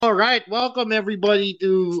right, welcome everybody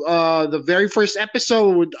to the very first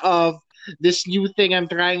episode of this new thing I'm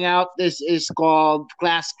trying out. This is called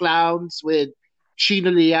Class Clowns with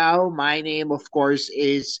Chino Liao. My name, of course,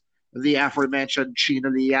 is the aforementioned Chino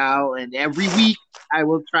Liao, and every week I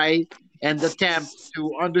will try and attempt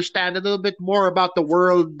to understand a little bit more about the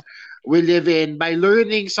world we live in by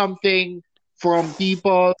learning something from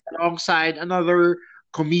people alongside another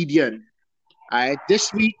comedian. All right,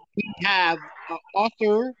 this week we have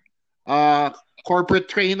author, uh, corporate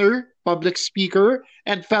trainer, public speaker,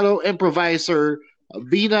 and fellow improviser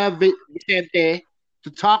Vina Vicente to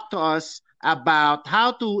talk to us about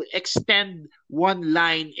how to extend one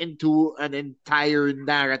line into an entire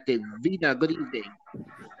narrative. Vina, good evening.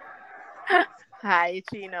 Hi,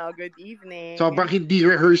 Chino. Good evening. Sobrang hindi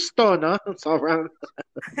rehearsed to, no? Sobrang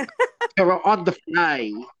on the fly.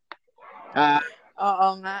 Uh,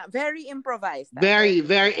 Oo nga. Very improvised. Very,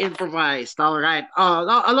 Very very improvised. improvised. All right.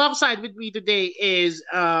 Alongside with me today is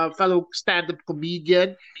fellow stand-up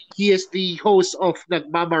comedian. He is the host of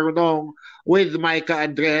Nagmamarunong with Micah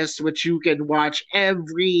Andres, which you can watch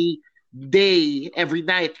every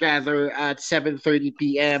night rather, at 7:30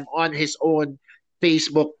 p.m. on his own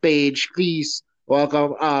Facebook page. Please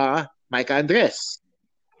welcome Micah Andres.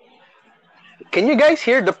 Can you guys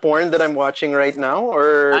hear the porn that I'm watching right now?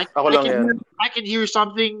 Or I, ako I lang can hear yun? I can hear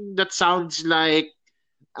something that sounds like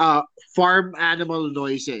uh farm animal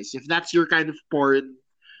noises. If that's your kind of porn,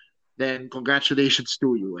 then congratulations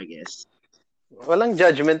to you, I guess. Walang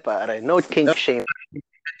judgment, pare. No No, kink shame.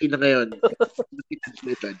 hindi na ngayon.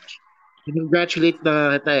 May judge. Congratulate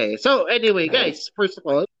na kita eh. So anyway, guys, first of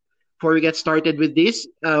all, before we get started with this,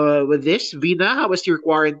 Vina, how was your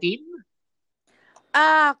quarantine?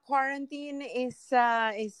 Quarantine is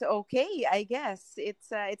okay, I guess.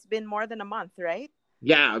 It's been more than a month, right?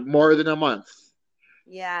 Yeah, more than a month.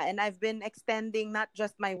 Yeah, and I've been extending not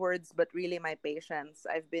just my words but really my patience.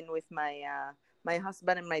 I've been with my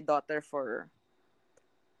husband and my daughter for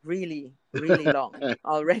really, really long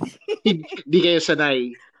already. Hindi kayo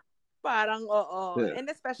sanay. Parang oo. And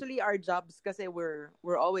especially our jobs kasi we're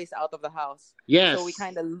always out of the house. So we Yes.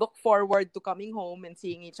 kind of look forward to coming home and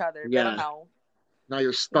seeing each other. Pero Yeah. Now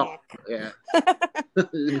you're stuck. nyek. Yeah.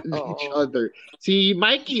 With each Oo. other. See,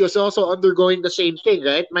 Mikey is also undergoing the same thing,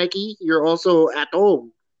 right? Mikey, you're also at home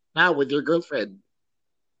now with your girlfriend.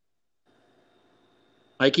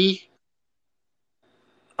 Mikey?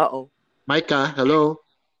 Oo. Micah, hello?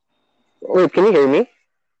 Wait, can you hear me?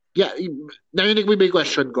 Yeah, narinig mo ba yung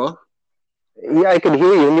question ko? Yeah, I could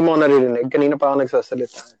hear you. Hindi mo ako naririnig. Kanina pa ako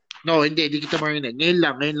nagsasalita. No, hindi kita marinig. Ngayon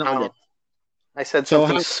lang ulit. Oh, I said So,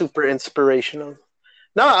 something super inspirational.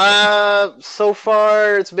 No, so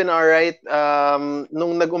far it's been alright.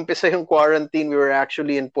 Nung nag-umpisa yung quarantine, we were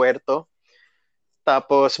actually in Puerto.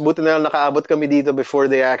 Tapos, buti na lang nakaabot kami dito before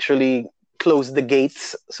they actually closed the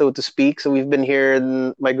gates, so to speak. So we've been here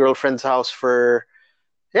in my girlfriend's house for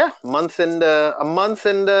a month and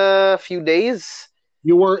a few days.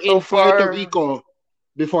 you were So in Puerto far, Rico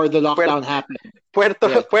before the lockdown Puerto happened.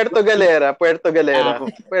 Yes. Puerto Galera, Puerto Galera, Ah,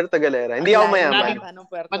 Puerto Galera. Ang Hindi ako layo mayaman. yata ng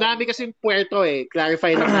Puerto madami Rico. kasing Puerto eh.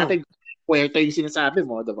 Clarify lang natin. Puerto yung sinasabi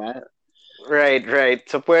mo, diba? Right.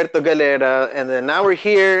 So Puerto Galera, and then now we're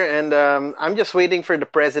here, and I'm just waiting for the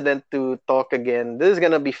president to talk again. This is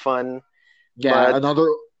gonna be fun, Yeah, but another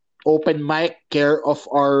open mic care of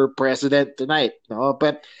our president tonight. No,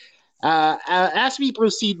 but as we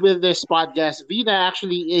proceed with this podcast, Vina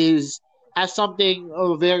actually is has something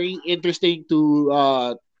very interesting to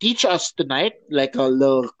teach us tonight, like a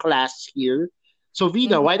little class here. So,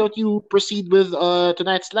 Vina, why Mm-hmm. don't you proceed with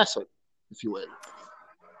tonight's lesson, if you will?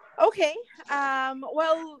 Okay.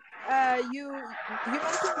 Well, you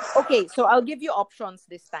mentioned okay, so I'll give you options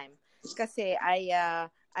this time. Kasi I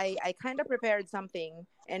kind of prepared something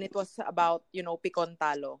and it was about, Pikon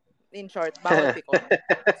talo. In short, Bawal Pikon.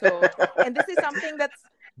 So, and this is something that's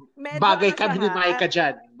medyo Bagay ano siya kami ni ha. Micah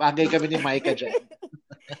dyan. Bagay kami ni Micah dyan.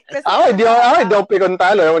 Kasi ako ano hindi siya, ako pikon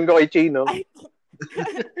talo. Ewan ko kay Chino. I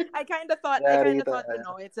I kind of thought Yari ito.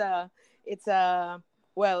 it's a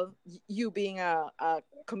well, you being a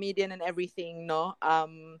comedian and everything, no,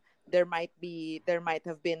 there might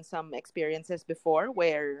have been some experiences before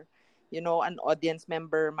where, an audience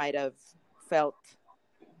member might have felt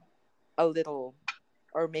a little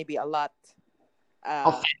or maybe a lot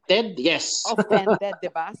Offended? Yes. offended,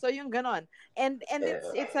 'di ba? So yung ganon. And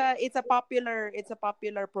it's a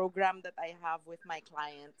popular program that I have with my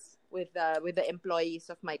clients, with the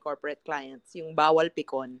employees of my corporate clients, yung Bawal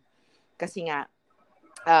Pikon. Kasi nga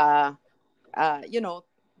uh you know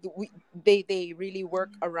they really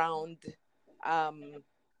work around um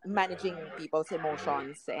managing people's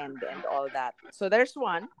emotions and all that. So there's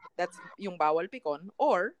one, that's yung bawal pikon,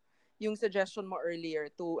 or yung suggestion mo earlier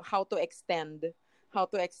to how to extend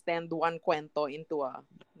one kwento into a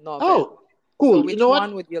novel. Oh, So cool. You which know what?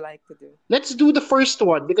 one would you like to do? Let's do the first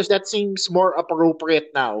one because that seems more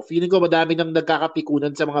appropriate now. Feeling ko madami nang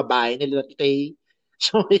nagkakapikunan sa mga bahay nila today.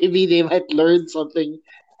 So maybe they might learn something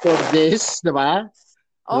from this, diba?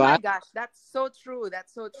 Oh Diba? my gosh, that's so true.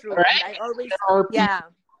 That's so true. And Alright? I always, There are yeah.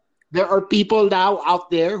 there are people now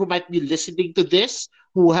out there who might be listening to this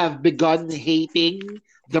who have begun hating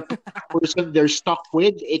the person they're stuck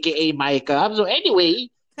with, aka Micah. So anyway,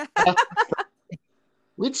 uh,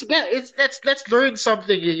 let's learn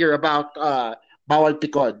something here about bawal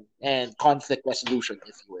pikon and conflict resolution,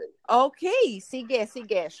 if you will. Okay,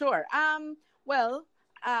 sige, sure. Well,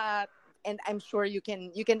 and I'm sure you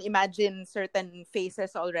can imagine certain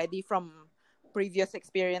faces already from previous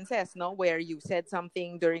experiences, no? Where you said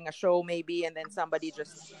something during a show maybe, and then somebody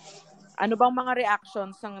just, ano bang mga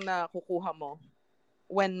reactions ang nakukuha mo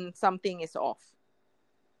when something is off?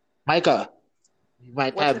 Micah, you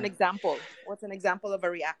might What's an have example? What's an example of a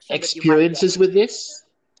reaction that you might get? experiences with this.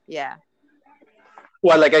 Yeah.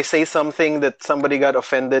 Well, like I say something that somebody got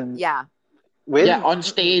offended Yeah. with. Yeah, on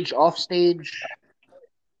stage, off stage.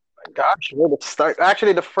 Gosh, where to start?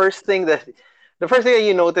 Actually, the first thing that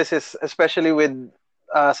you notice is, especially with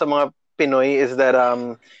sa mga Pinoy, is that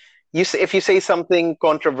if you say something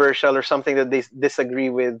controversial or something that they disagree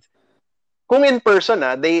with, kung in person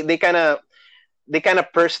they kind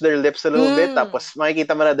of purse their lips a little bit, tapos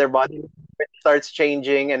makikita mo na their body starts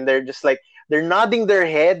changing, and they're just like they're nodding their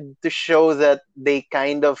head to show that they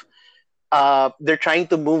kind of they're trying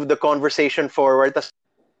to move the conversation forward. Tas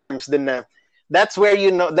din na, that's where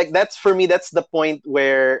like that's for me, that's the point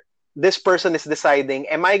where this person is deciding,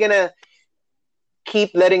 am I gonna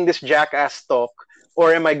keep letting this jackass talk,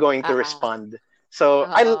 or am I going to respond? So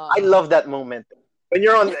I love that moment when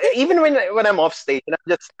you're on, even when I'm off stage, and I'm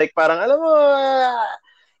just like parang alam mo,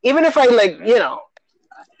 even if I like,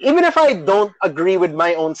 even if I don't agree with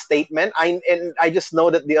my own statement, I just know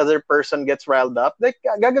that the other person gets riled up, like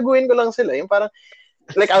gagaguhin ko lang sila, yung parang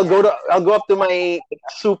like I'll go up to my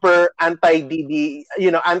super anti-DD,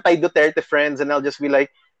 anti-Duterte friends, and I'll just be like,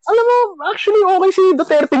 alam mo, actually okay si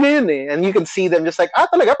Duterte ngayon eh. And you can see them just like,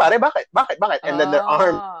 talaga pare, bakit? And then their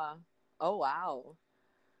arm. Oh, wow.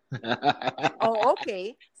 Oh,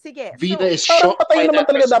 okay. Sige. Vina is Parang shocked by patay naman that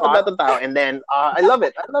talaga dapat response. natong tao. And then I love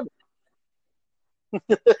it.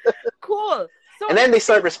 Cool. So and then they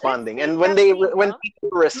start responding. And when people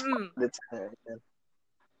respond, it's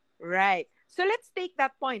right. So let's take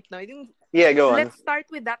that point, no? Yeah, go on. Let's start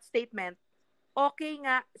with that statement. Okay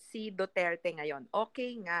nga si Duterte ngayon.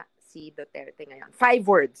 Okay nga si Duterte ngayon. 5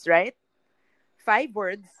 words, right? 5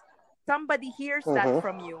 words. Somebody hears that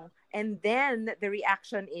from you, and then the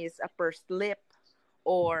reaction is a pursed lip,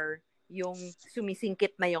 or yung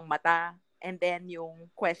sumisingkit na yung mata, and then yung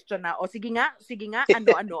question na, sige nga,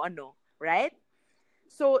 ano, right?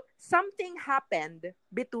 So something happened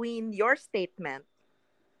between your statement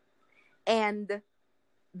and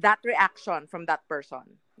that reaction from that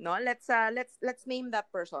person. No, let's name that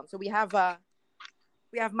person. So we have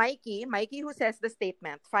Mikey who says the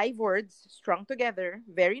statement, 5 words strung together,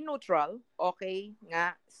 very neutral. Okay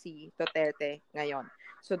nga si Duterte ngayon.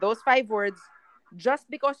 So those 5 words, just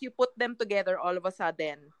because you put them together, all of a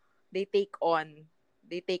sudden they take on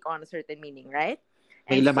a certain meaning, right?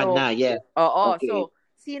 May laman na, yeah. Oo. Okay. So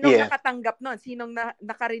sinong nakatanggap nun? Sinong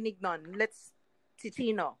nakarinig nun? Si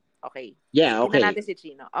Chino. Okay. Yeah, Tingnan okay. natin si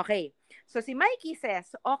Chino. Okay. So si Mikey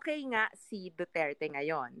says, okay nga si Duterte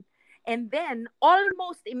ngayon. And then,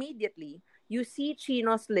 almost immediately, you see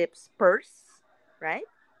Chino's lips purse, right?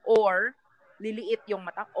 Or liliit yung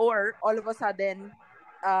mata, or all of a sudden,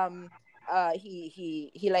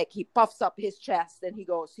 he puffs up his chest and he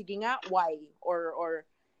goes, sige nga, why? Or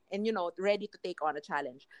and ready to take on a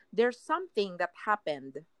challenge. There's something that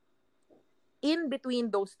happened in between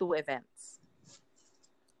those 2 events.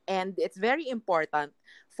 And it's very important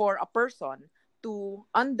for a person to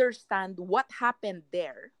understand what happened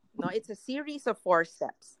there. No, it's a series of 4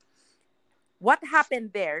 steps. What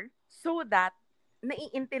happened there, so that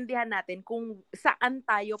naiintindihan natin kung saan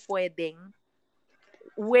tayo pwedeng,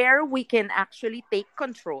 where we can actually take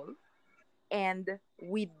control, and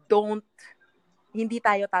hindi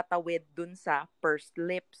tayo tatawid dun sa pursed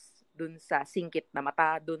lips, dun sa singkit na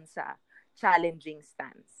mata, dun sa challenging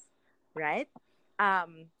stance. Right?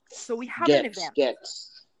 So we have an event.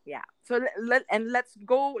 Yeah. So let's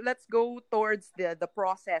go towards the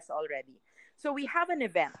process already. So we have an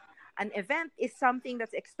event. An event is something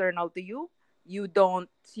that's external to you. You don't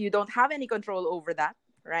have any control over that.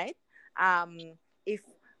 right? If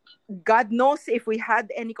God knows if we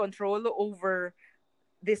had any control over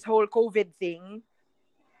this whole COVID thing,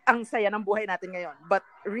 ang saya ng buhay natin ngayon. But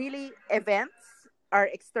really, events are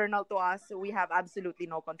external to us. So we have absolutely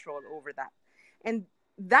no control over that. And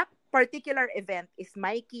that particular event is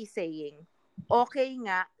Mikey saying, okay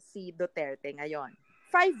nga si Duterte ngayon.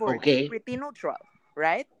 5 words, Okay. pretty neutral,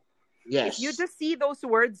 right? Yes. If you just see those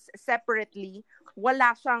words separately,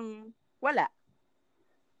 wala.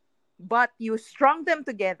 But you strung them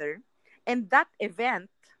together, and that event,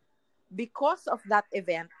 because of that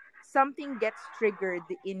event, something gets triggered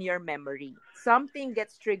in your memory. Something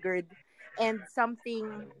gets triggered, and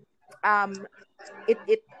something,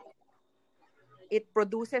 it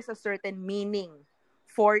produces a certain meaning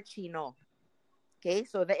for Chino. Okay,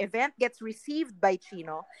 so the event gets received by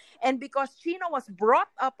Chino, and because Chino was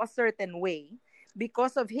brought up a certain way,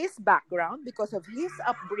 because of his background, because of his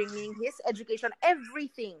upbringing, his education,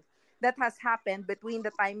 everything that has happened between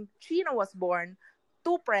the time Chino was born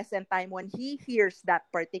to present time when he hears that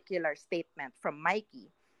particular statement from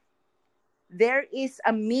Mikey, there is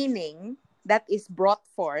a meaning that is brought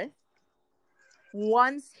forth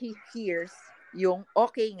once he hears yung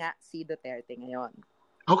okay nga si Duterte ngayon.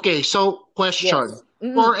 Okay, so question. Yes.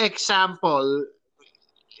 Mm-mm. For example,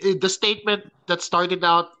 the statement that started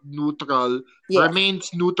out neutral Yes.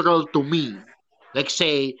 remains neutral to me. Like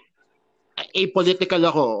say, apolitical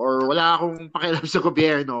ako or wala akong pakialam sa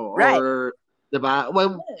gobyerno Right. or diba?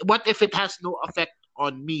 Well, what if it has no effect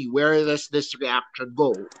on me? Where does this reaction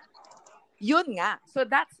go? Yun nga. So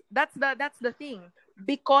that's the thing.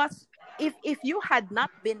 Because if you had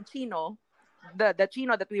not been Chino, the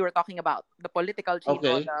Chino that we were talking about, the political Chino,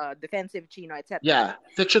 Okay. the defensive Chino, etc. Yeah,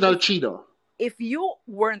 fictional Chino. If you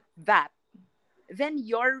weren't that, then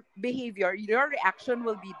your behavior, your reaction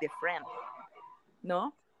will be different.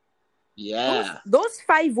 No? Yeah. Those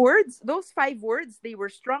 5 words, they were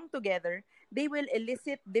strung together. They will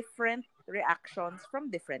elicit different reactions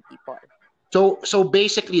from different people. So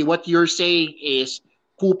basically, what you're saying is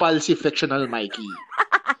kupal si fictional Mikey.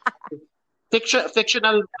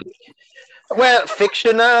 Fictional. Well,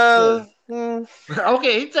 fictional.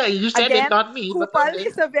 Okay, so you said Again, it, not me. But kupal okay.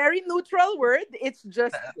 is a very neutral word. It's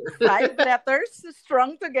just 5 letters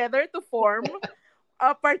strung together to form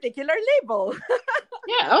a particular label.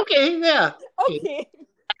 Yeah. Okay. Yeah. Okay.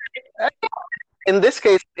 In this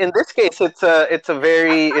case, it's a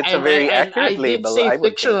very accurate I did label. say I would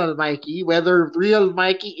think. fictional Mikey. Whether real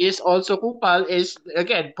Mikey is also kupal is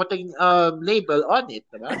again putting a label on it.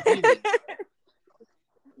 Diba? Meaning.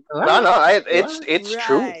 No, it's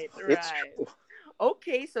true. Right. It's true.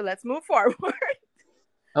 Okay, so let's move forward.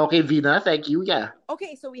 Okay, Vina, thank you. Yeah.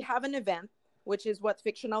 Okay, so we have an event, which is what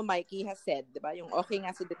fictional Mikey has said, diba? Yung okay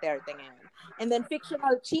nga si Duterte ngayon. And then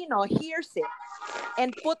fictional Chino hears it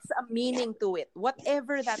and puts a meaning to it,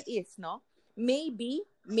 whatever that is, no? Maybe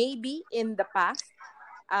in the past,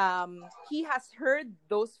 he has heard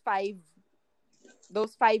those five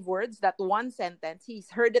words, that one sentence.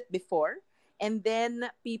 He's heard it before, and then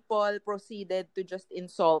people proceeded to just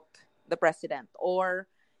insult the president, or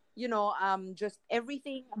just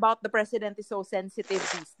everything about the president is so sensitive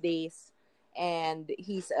these days, and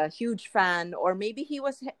he's a huge fan. Or maybe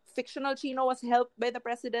fictional Chino was helped by the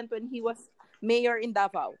president when he was mayor in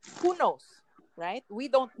Davao. Who knows, right? We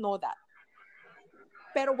don't know that.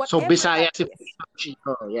 Pero whatever So Bisaya that si is, fictional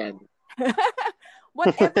Chino. Yan.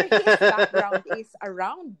 whatever his background is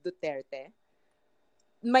around Duterte,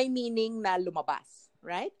 may meaning na lumabas,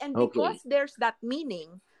 right? And because there's that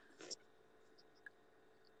meaning,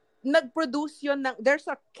 nag-produce yun there's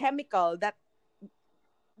a chemical that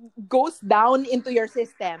goes down into your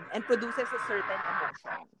system and produces a certain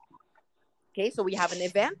emotion. Okay, so we have an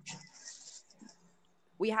event.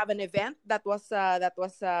 That was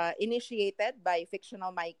initiated by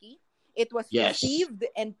fictional Mikey. It was received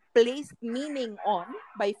and placed meaning on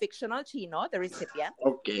by fictional Chino, the recipient.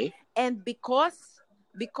 Okay. And because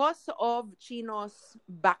of Chino's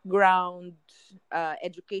background,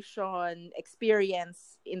 education,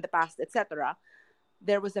 experience in the past, etc.,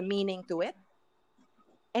 there was a meaning to it.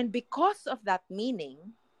 And because of that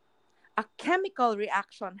meaning, a chemical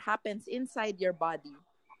reaction happens inside your body.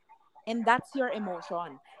 And that's your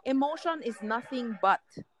emotion. Emotion is nothing but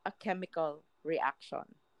a chemical reaction.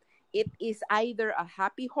 It is either a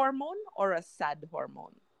happy hormone or a sad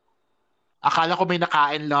hormone. Akala ko may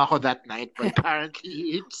nakain lang ako that night, but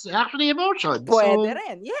apparently it's actually emotion. Pwede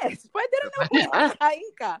rin, yes. Pwede rin naman kung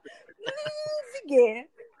makakain ka. Sige.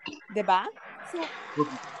 Diba? So,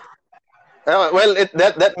 well,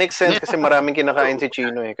 that makes sense kasi maraming kinakain si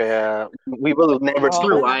Chino eh. Kaya we will never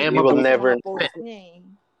True, know. We will never.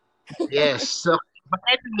 Yes. So, But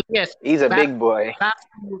anyway, yes, He's a back big boy. back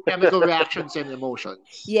to chemical reactions and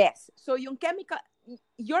emotions. Yes. So yung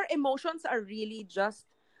your emotions are really just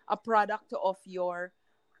a product of your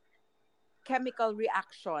chemical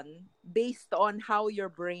reaction based on how your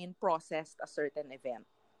brain processed a certain event.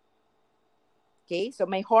 Okay? So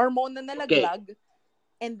may hormone na Okay. nalaglag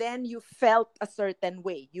and then you felt a certain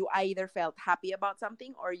way. You either felt happy about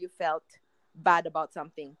something or you felt bad about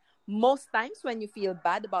something. Most times when you feel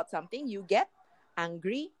bad about something, you get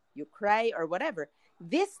angry, you cry or whatever.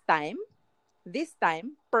 This time,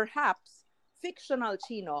 perhaps fictional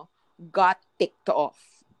Chino got ticked off.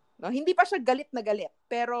 No, hindi pa siya galit na galit,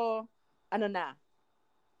 pero ano na,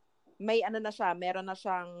 meron na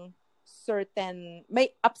siyang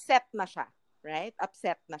may upset na siya, right?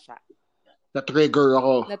 Upset na siya. Na-trigger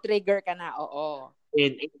ako. Na-trigger ka na, oo.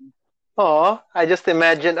 Oh, I just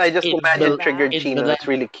imagine triggered in Chino. It's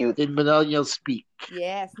really cute. In millennial speak.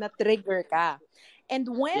 Yes, na-trigger ka. And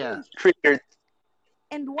when Triggered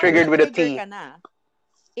with a T. ka na,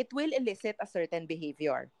 it will elicit a certain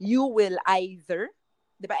behavior. You will either,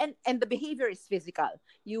 diba? And the behavior is physical.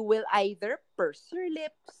 You will either purse your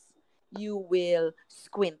lips, you will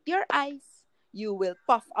squint your eyes, you will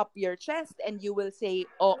puff up your chest, and you will say,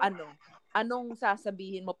 oh, anong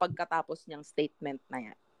sasabihin mo pagkatapos niyang statement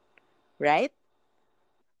na yan? Right?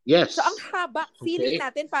 Yes. So, ang haba. Feeling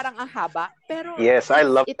natin parang ang haba. Pero yes,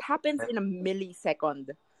 it happens in a millisecond,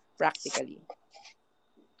 practically.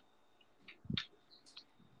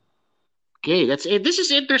 Okay, this is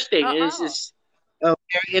interesting. This is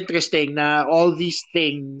very interesting na all these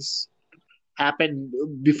things happen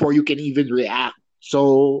before you can even react.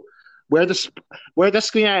 So, where does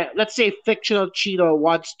let's say fictional Chino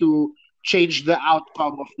wants to change the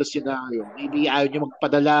outcome of the scenario. Maybe ayaw niya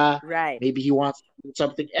magpadala. Right. Maybe he wants to do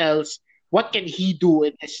something else. What can he do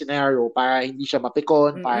in this scenario para hindi siya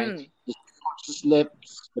mapikon, para hindi his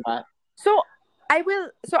lips, diba? So,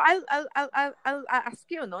 I'll ask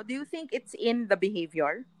you, no? Do you think it's in the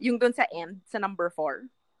behavior? Yung dun sa end, sa number 4.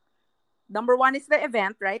 Number 1 is the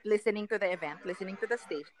event, right? Listening to the event, listening to the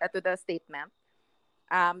statement.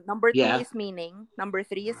 Number 2 is meaning. Number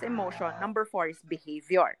 3 is emotion. Number 4 is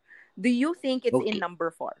behavior. Do you think it's in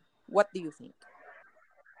number 4? What do you think?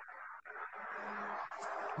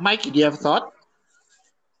 Mikey, do you have a thought?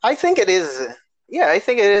 I think it is. Yeah, I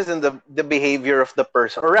think it is in the behavior of the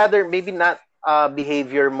person, or rather, maybe not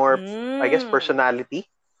behavior, more I guess personality.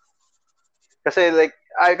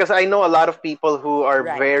 Because I know a lot of people who are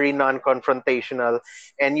very non-confrontational,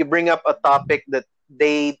 and you bring up a topic that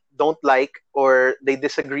they don't like or they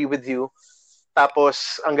disagree with you.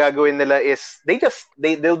 Tapos ang gagawin nila is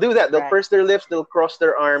they'll do that. They'll purse their lips, they'll cross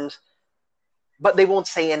their arms, but they won't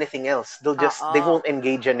say anything else. They won't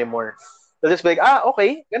engage anymore. They'll just be like,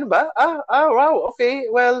 okay, ganun ba? Wow, okay,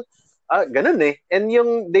 well, ganun eh. And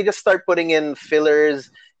they just start putting in fillers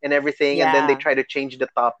and everything, and then they try to change the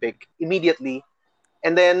topic immediately.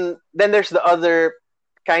 And then there's the other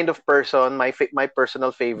kind of person, my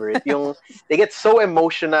personal favorite, they get so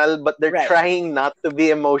emotional, but they're trying not to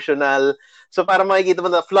be emotional. So para makikita mo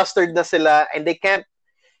na flustered na sila, and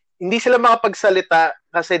hindi sila makapagsalita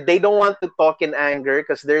kasi they don't want to talk in anger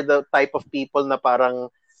because they're the type of people na parang,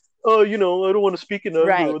 I don't want to speak in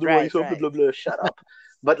anger, otherwise blah blah blah. Shut up.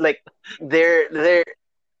 But like they're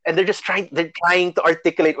just trying to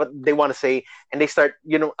articulate what they want to say, and they start,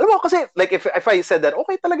 alam mo kasi like if I said that,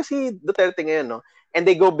 okay talaga si Duterte ngayon, no? And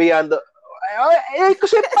they go beyond the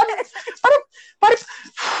kasi parang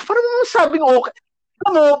sabing okay.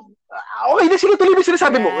 Alam mo, okay na sinutuloy mo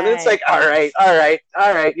sinasabi mo. And it's like, all right,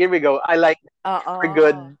 here we go. I like it. We're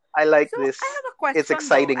good. I like this. I have a question. It's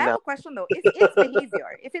exciting now. I have a question though. If it's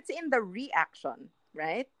behavior, if it's in the reaction,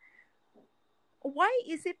 right? Why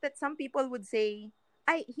is it that some people would say,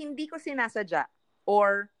 ay, hindi ko sinasadya,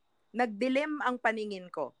 or nagdilim ang paningin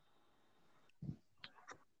ko?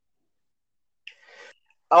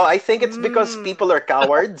 Oh, I think it's because people are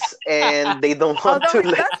cowards and they don't want to.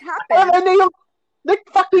 Although it does happen. They're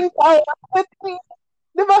fucking quiet.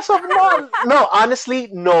 Diba? So, no, honestly,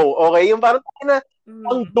 no. Okay? Yung parang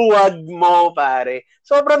ang duwag mo, pare.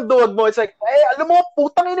 Sobrang duwag mo. It's like, alam mo,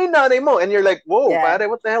 putang ina yung nanay mo. And you're like, whoa, pare,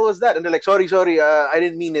 what the hell was that? And they're like, sorry, I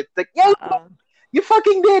didn't mean it. It's like, you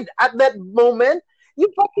fucking did. At that moment, you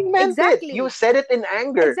fucking meant it. You said it in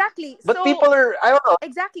anger. Exactly. But so, people are, I don't know.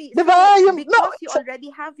 Exactly. Diba? So, because you already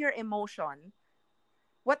have your emotion,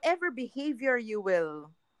 whatever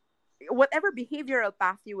behavioral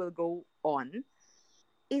path you will go on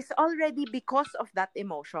is already because of that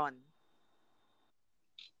emotion.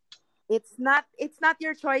 It's not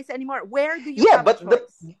your choice anymore. Where do you have a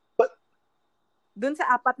choice? Dun sa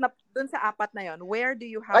apat na yon, where do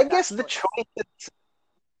you have I guess choice? the choice is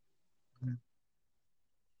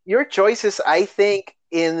your choices, I think,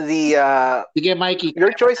 in the Sige, Mikey,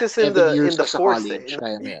 your kaya mo choices yan. 11 in years the ka sa fourth, college.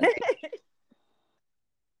 Kaya mo yan.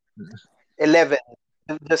 11.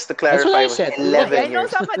 Just to That's what clarify, I it was said. I 11 know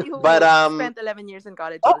years. somebody But who spent 11 years in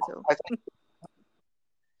college oh, also.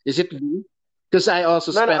 Is it me? Because I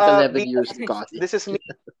also no, no, spent 11 Vina, years in college. this is me.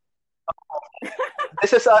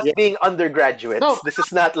 This is us Yeah. being undergraduates. No, This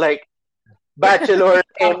is not like bachelor,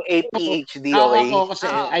 MA, ako, PhD, ako OA. kasi,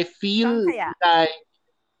 Oo. I Saan feel kaya?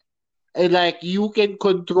 like you can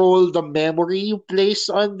control the memory you place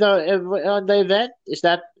on the event. Is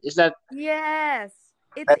that Yes.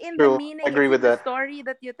 It's That's in the true. I meaning. agree It's with in the that. story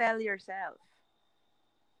that you tell yourself,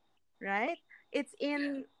 right? It's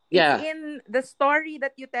yeah? in the story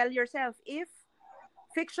that you tell yourself. If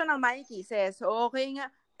fictional Mikey says, okay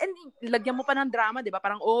nga, and lagyan mo pa ng drama, di ba?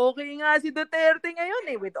 Parang okay nga si Duterte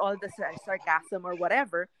ngayon with all the sarcasm or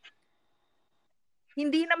whatever.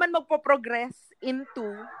 Hindi naman magpo-progress into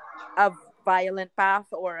a violent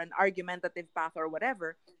path or an argumentative path or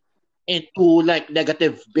whatever. Into like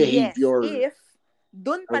negative Yes, behavior. if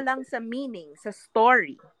dun pa lang sa meaning, sa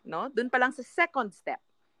story, no? Dun pa lang sa second step,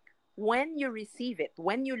 when you receive it,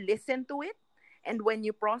 when you listen to it, and when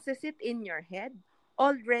you process it in your head,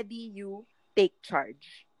 already you take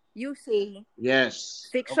charge. You say, Yes.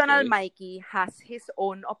 fictional Okay. Mikey has his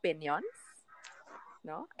own opinions,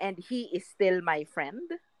 no? And he is still my friend,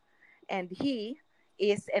 and he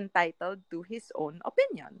is entitled to his own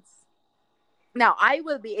opinions. Now, I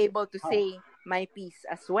will be able to say my piece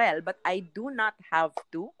as well, but I do not have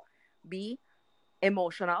to be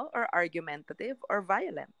emotional or argumentative or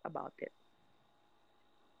violent about it.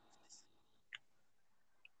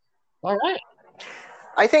 All right.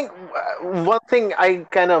 I think one thing I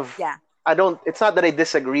kind of Yeah. I don't. It's not that I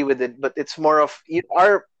disagree with it, but it's more of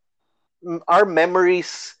our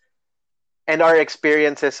memories and our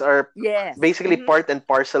experiences are Yes. basically Mm-hmm. part and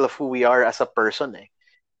parcel of who we are as a person. Eh.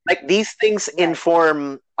 Like these things Right.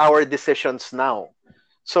 inform our decisions now.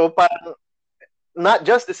 So parang not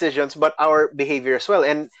just decisions, but our behavior as well.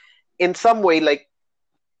 And in some way, like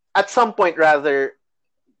at some point, rather,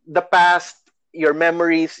 the past, your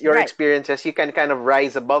memories, your Right. experiences, you can kind of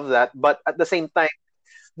rise above that. But at the same time,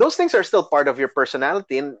 those things are still part of your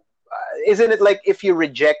personality. And isn't it like if you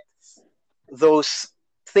reject those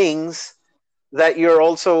things, that you're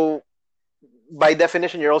also, by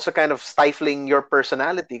definition, you're also kind of stifling your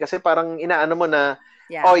personality? Kasi parang inaano mo na,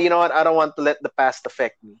 Yeah. oh, you know what? I don't want to let the past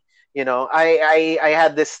affect me. You know, I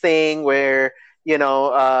had this thing where, you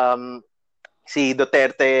know, si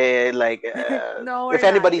Duterte, like, No, if we're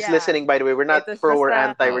not. anybody's Yeah. listening, by the way, we're not It was pro just or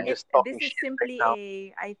anti, we're Uh, just talking this is shit right simply now.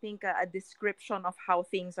 I think a description of how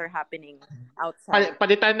things are happening outside.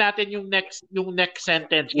 palitan natin yung next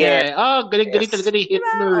sentence Yes, niya. Oh, galing-galing yes. talaga ni Diba?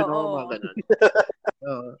 Hitler, no? Mga Oo. ganun.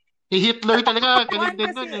 Si Hitler talaga, galing One din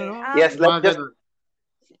nun, kasi, no? Yes, let's Mga just, ganun.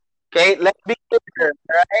 okay, let's be clear,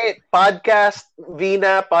 right? Podcast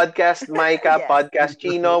Vina, podcast Micah, yes. podcast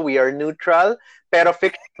Chino, we are neutral. Pero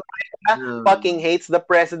Fiction fucking hates the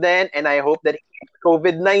president, and I hope that he gets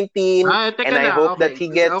COVID-19, Teka and I lang. hope that Okay. he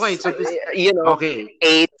gets, Okay, so this, you know, okay.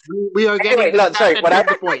 AIDS. We are Anyway, getting no, sorry, distracted from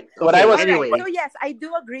the point. what I Okay, was All right. anyway. So yes, I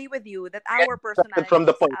do agree with you that our from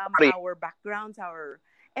the personalities, point. Sorry. our backgrounds, our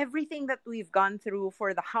everything that we've gone through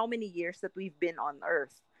for the how many years that we've been on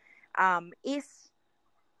Earth, is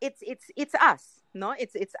it's us. No,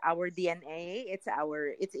 it's our DNA. It's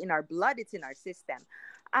in our blood. It's in our system.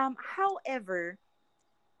 However,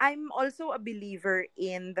 I'm also a believer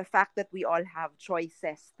in the fact that we all have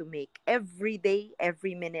choices to make. Every day,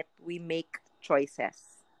 every minute, we make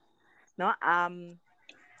choices. No?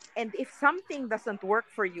 And if something doesn't work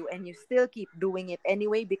for you and you still keep doing it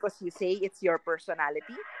anyway because you say it's your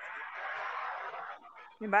personality,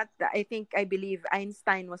 but I believe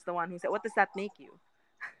Einstein was the one who said, "What does that make you?"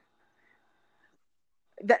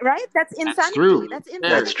 Right? That's insanity. true. That's Fair.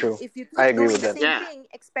 insanity. That's true. If you I keep agree doing with the that. same Yeah. thing,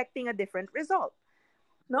 expecting a different result.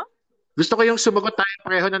 No? Gusto ko yung sumagot tayo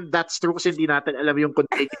pareho ng that's true kasi hindi natin alam yung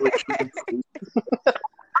continuation.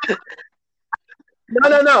 No.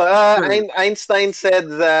 Sure. Einstein said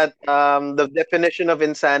that the definition of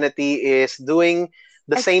insanity is doing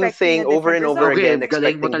the same Expecting a thing over different and over result. Okay, again,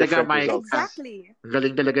 galing mo expecting talaga, different Mike. results. Exactly.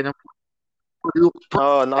 Galing talaga ng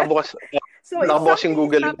Oh, nakabukas, So if nakabukas yung something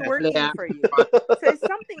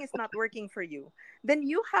is Google. not working for you, then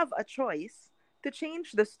you have a choice to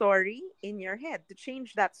change the story in your head, to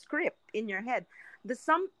change that script in your head.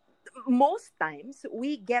 Most times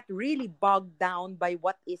we get really bogged down by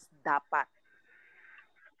what is dapat.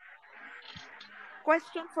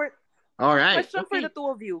 Question for All right. the two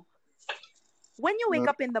of you. When you wake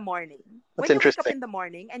up in the morning, That's interesting.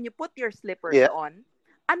 and you put your slippers Yeah. on,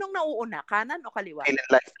 Anong nauuna? Kanan o kaliwa? Island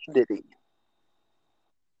life did.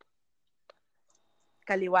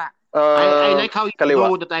 Kaliwa. I like how you Kaliwa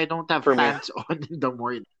know that I don't have for me. pants on in the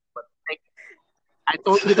morning. But like, I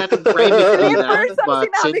told you that in private, Vina. Slippers ang But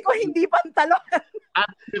sinabi since ko, hindi pantalon.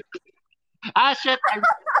 shit,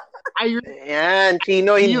 I Yan,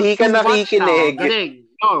 Chino, revealed hindi ka too much now. nakikinig. Galing.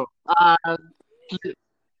 No,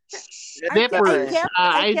 slippers.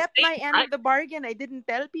 I I kept think my end of the bargain. I didn't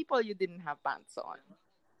tell people you didn't have pants on.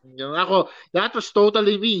 yung ako, that was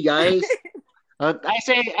totally me, guys. I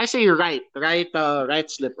say you're right. Right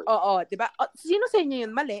slipper. Oo, di ba? Sino sa inyo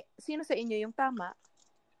yun mali? Sino sa inyo yung tama?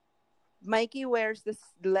 Mikey wears the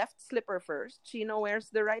left slipper first. Chino wears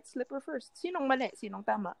the right slipper first. Sinong mali? Sinong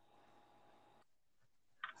tama?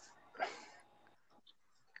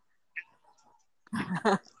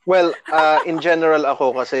 Well, in general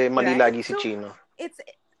ako kasi mali Right? lagi si So, Chino. it's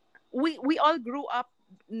we all grew up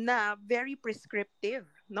na very prescriptive,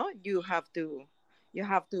 no? You have to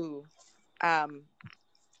um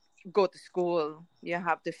go to school, you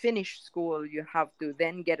have to finish school, you have to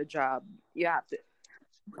then get a job, you have to,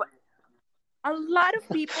 but a lot of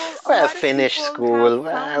people Well, finish have school.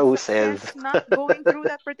 found Who says? success not going through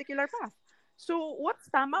that particular path. So what's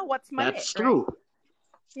tama, what's mali, That's right? true.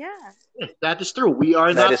 Yeah. That is true. We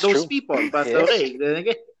are That not is those true. people. But Yes. okay, then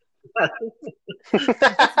again.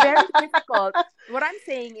 It's very difficult. What I'm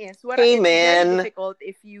saying is, Hey, it's very man. difficult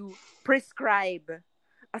if you prescribe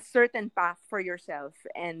a certain path for yourself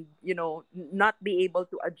and, not be able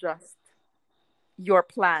to adjust your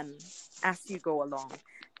plan as you go along.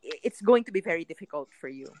 It's going to be very difficult for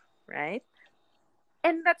you, right?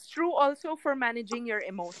 And that's true also for managing your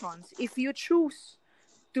emotions. If you choose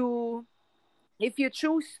to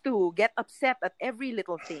get upset at every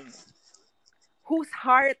little thing, whose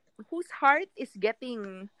heart is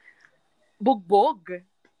getting bugbog,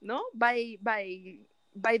 no, by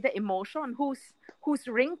the emotion, whose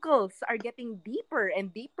wrinkles are getting deeper and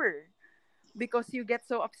deeper because you get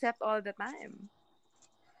so upset all the time,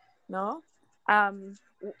 no.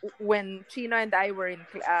 When Chino and I were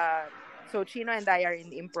so Chino and I are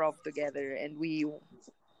in improv together, and we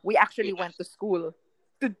actually went to school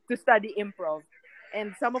to study improv.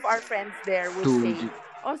 And some of our friends there would say,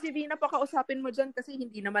 "Oh, si Vina, pakausapin mo dyan kasi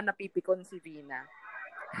hindi naman napipikon si Vina."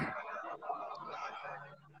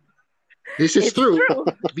 This is It's true. true.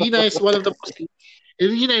 Vina is one of the most.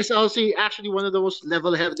 Vina is also actually one of the most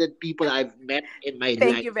level-headed people I've met in my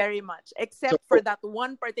Thank life. you very much. Except for that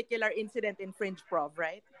one particular incident in Fringe Prov,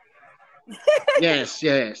 right? Yes.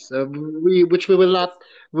 Which we will not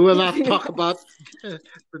talk about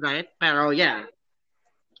tonight. Pero yeah.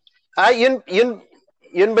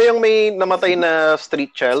 Yun ba yung may namatay na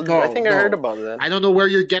street child? No, I think I heard no. about that. I don't know where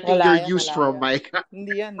you're getting Wala your yan, use wala from, yan. Micah.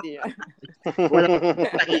 Hindi yan. Wala.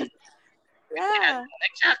 Yeah.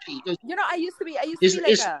 Exactly. I used to be Is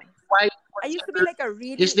why like a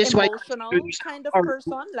really is this why emotional kind of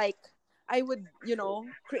person. Like, I would,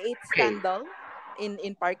 create scandal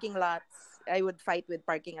in parking lots. I would fight with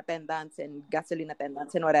parking attendants and gasoline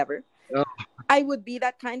attendants and whatever. Oh. I would be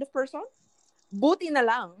that kind of person. Buti na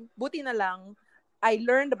lang, I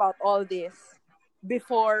learned about all this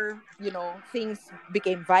before, things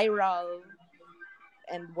became viral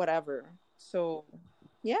and whatever. So,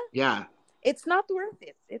 yeah. Yeah. It's not worth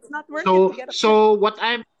it. It's not worth it So to get upset. so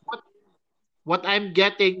what I'm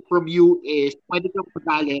getting from you is pwede kang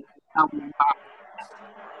magalit.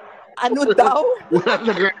 Ano daw? Walang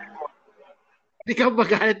nagre-record. Pwede kang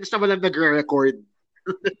magalit basta walang nagre-record.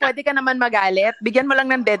 Pwede ka naman magalit. Bigyan mo lang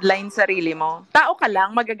ng deadline sarili mo. Tao ka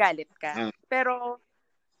lang, magagalit ka. Pero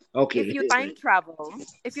Okay. if you time travel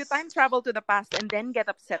to the past and then get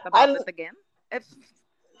upset about it again,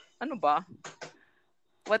 ano ba?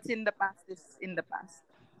 What's in the past is in the past.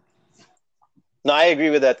 No, I agree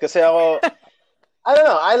with that. Kasi ako, I don't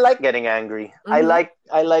know, I like getting angry. I like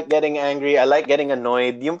getting angry. I like getting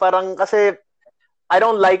annoyed. Yung parang kasi I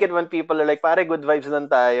don't like it when people are like, pare, good vibes lang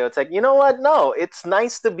tayo. It's like, you know what? No, it's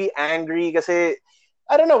nice to be angry kasi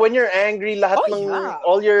I don't know, when you're angry, lahat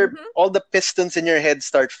all the pistons in your head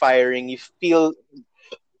start firing. You feel,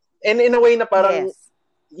 and in a way na parang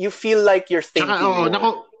you feel like you're thinking more.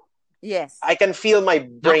 Yes. I can feel my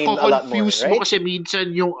brain a lot more, Confuse right? mo kasi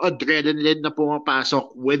minsan yung adrenaline na pumapasok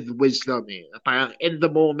with wisdom eh. Parang in the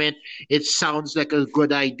moment, it sounds like a good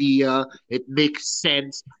idea. It makes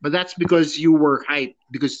sense. But that's because you were hyped.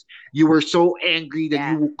 Because you were so angry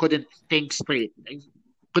that you couldn't think straight.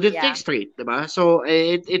 Think straight, diba? So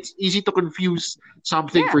it's easy to confuse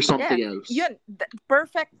something for something else. Yun,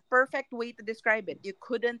 perfect way to describe it. You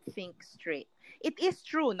couldn't think straight. it is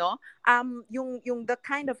true, no? Yung the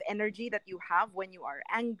kind of energy that you have when you are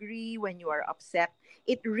angry, when you are upset,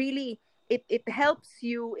 it really it helps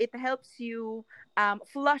you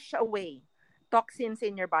flush away toxins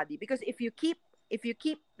in your body, because if you keep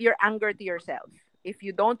your anger to yourself, if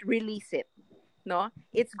you don't release it, no,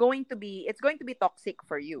 it's going to be toxic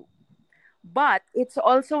for you. But it's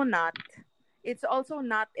also not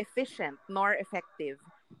efficient nor effective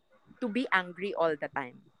to be angry all the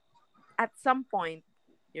time. At some point,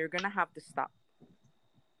 you're gonna have to stop.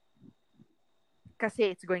 Kasi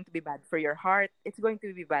it's going to be bad for your heart. It's going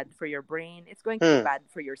to be bad for your brain. It's going to be Hmm. bad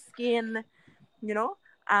for your skin. You know.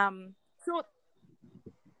 So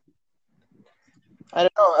I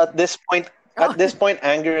don't know. oh, At this point,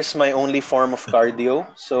 anger is my only form of cardio.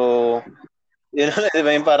 So, di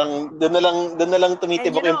ba, yung parang doon na lang and you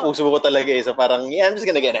tumitibok yung know, puso ko talaga eh. So parang, yeah, I'm just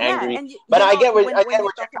gonna get yeah, angry. and But you know, I when get you what talk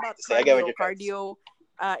you're trying about to say. I get what you're trying to say. cardio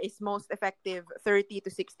is most effective 30 to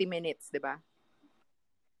 60 minutes, diba?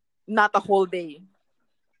 Not a whole day.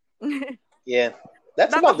 Yeah.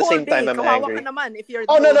 That's Not a about the whole same time day. I'm Kawawa ka angry. naman if you're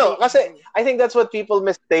the Oh, no, whole no. day Kasi angry. I think that's what people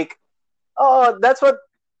mistake. Oh, that's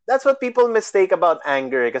what people mistake about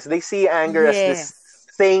anger, because they see anger as this Yes.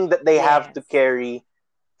 thing that they have Yes. to carry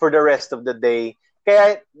for the rest of the day.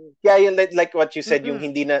 Kaya, yun, like what you said, yung Mm-mm.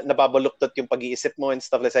 hindi na nababaluktot yung pag-iisip mo and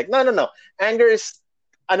stuff. It's like, no, no, no. Anger is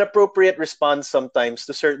an appropriate response sometimes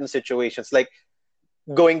to certain situations. Like,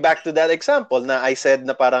 going back to that example na I said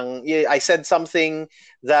na parang, yeah, I said something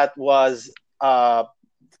that was,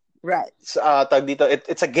 Right. tag dito,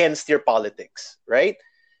 it's against your politics, right?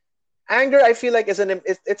 Anger, I feel like it's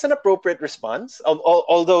an appropriate response.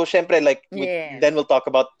 Although, syempre, like Yes. then we'll talk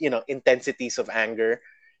about intensities of anger,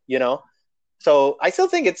 you know. So I still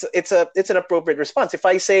think it's an appropriate response. If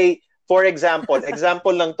I say, for example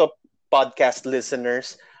lang to podcast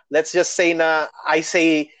listeners, let's just say na I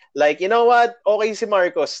say, like, you know what, okay si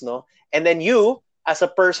Marcos, no, and then you, as a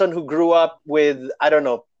person who grew up with, I don't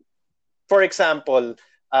know, for example,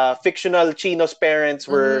 fictional Chino's parents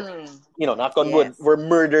were, Mm. knock on wood, Yes. were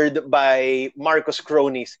murdered by Marcos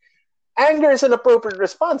cronies. Anger is an appropriate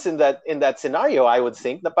response in that scenario, I would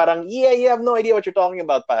think. Na parang, yeah, you have no idea what you're talking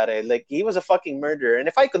about, pare. Like, he was a fucking murderer. And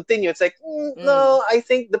if I continue, it's like, Mm. no, I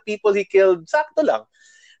think the people he killed, sakto lang.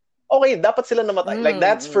 Okay, dapat sila namatay. Like,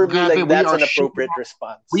 that's for Mm. me, Grabe, like, that's an appropriate we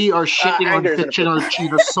response. are shitting on Anger is an fictional appropriate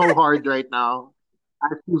Chino response. so hard right now.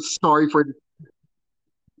 I feel sorry for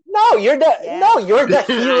No, Yes. you're the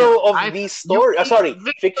hero of I these you stories. Sorry,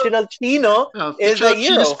 Victor, fictional Chino is the fictional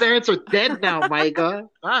Chino's hero. parents are dead now, Micah.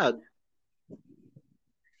 God.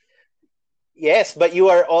 Yes, but you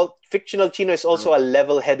are all fictional Chino is also a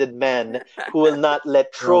level-headed man who will not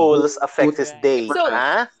let trolls affect his Buti Right. day. ba So siya?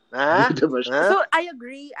 Huh? Huh? Buti ba siya? Huh? so I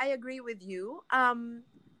agree with you.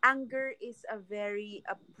 Anger is a very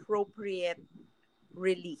appropriate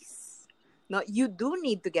release. No, you do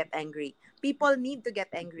need to get angry. People need to get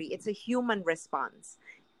angry. It's a human response.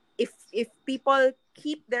 If people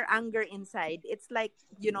keep their anger inside, it's like,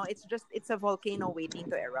 it's a volcano waiting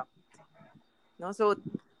to erupt. No, so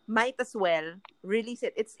might as well release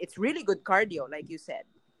it. It's really good cardio, like you said.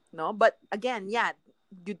 No, but again, yeah,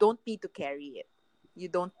 you don't need to carry it. You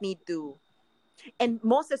don't need to, and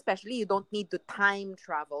most especially, you don't need to time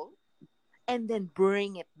travel and then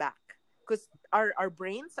bring it back, because our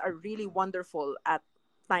brains are really wonderful at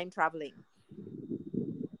time traveling.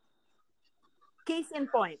 Case in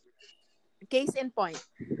point. Case in point.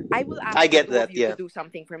 I will I ask the get two of that. you to Yeah. do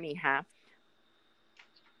something for me, ha?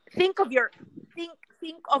 Think of your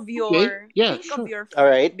Okay, yeah, sure. All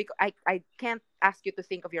right. because I can't ask you to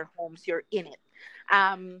think of your homes, you're in it.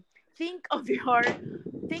 Um think of your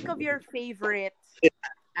think of your favorite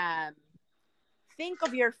um think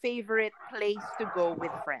of your favorite place to go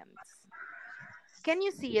with friends. Can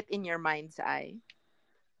you see it in your mind's eye?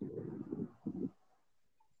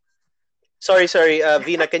 Sorry.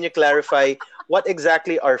 Vina, can you clarify what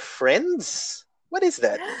exactly are friends? What is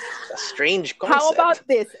that? It's a strange How concept. about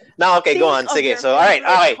this? Now, okay, go Think on. of Sige. your So, all right,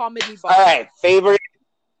 all favorite right, comedy all bar. right. Favorite.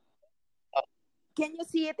 Can you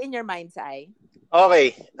see it in your mind's eye?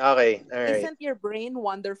 Okay, okay, all right. Isn't your brain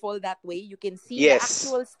wonderful that way? You can see the Yes,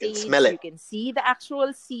 actual can smell stage, it. you can see the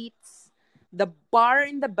actual seats, the bar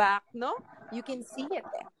in the back, no? You can see it.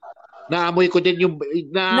 Eh. Naamoy ko din yung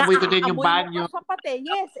naamoy ko din yung Naaamoy mo pa banyo. siya pati.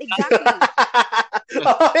 Yes, exactly.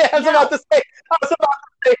 Oh, yeah, I was about Now, to say. I was about to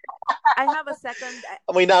say. I have a second.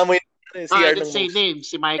 Amoy na amoy yung Oh, I CR didn't ng say Moose. names.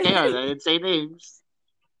 Si Micah yun. I didn't say names.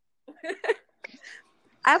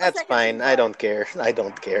 I have a That's second fine. I thought. don't care. I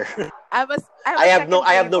don't care. I have I a have no second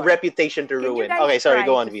I have no flavor. reputation to Can you ruin. guys Okay, sorry, try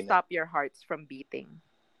go on, to Vina. stop your hearts from beating?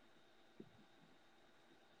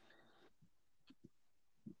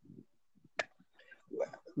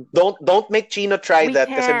 Don't make Chino try We that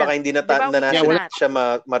kasi baka can't. hindi na, Diba? na We Yeah, natin wala, cannot. siya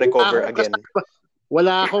wala ma-recover akong again. kasama.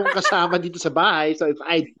 Wala akong kasama dito sa bahay. So if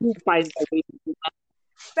I do find a way, good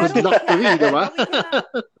Pero we luck to me, can. diba? Diba?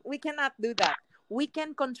 We cannot do that. We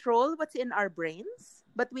can control what's in our brains,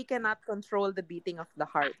 but we cannot control the beating of the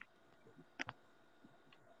heart.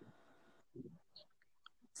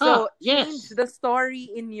 So change Yes. the story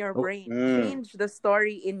in your Oh, brain, change the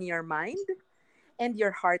story in your mind, and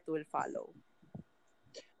your heart will follow.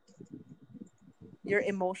 Your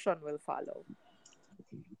emotion will follow.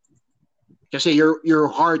 kasi your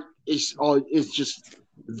heart is just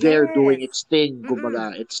there doing Yes. its thing,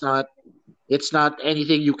 kumbaga. It's not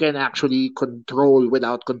anything you can actually control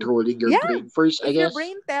without controlling your Yeah. brain first, I If your guess.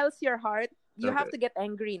 brain tells your heart, you have Okay. to get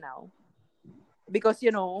angry now. Because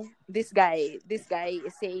this guy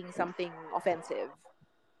is saying something offensive.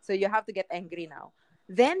 So you have to get angry now.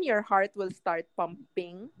 Then your heart will start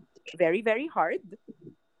pumping very, very hard,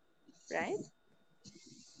 right?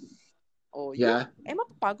 Oh, yun. Yeah.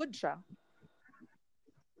 Mapapagod siya.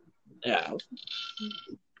 Yeah.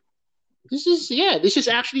 This is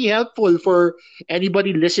actually helpful for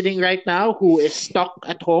anybody listening right now who is stuck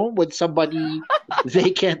at home with somebody they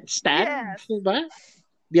can't stand, Yes. diba?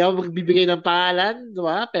 Di ako magbibigay ng pangalan,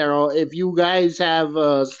 diba? Pero if you guys have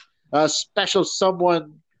a special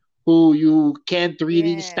someone who you can't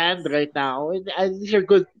really Yes. stand right now, these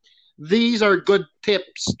are good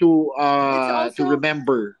tips to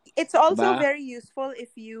remember, It's also diba? very useful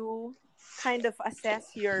if you kind of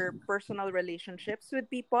assess your personal relationships with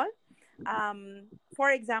people.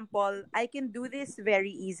 For example, I can do this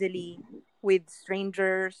very easily with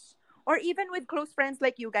strangers or even with close friends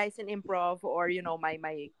like you guys in improv, or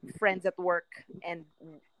my friends at work, and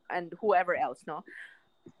whoever else, no.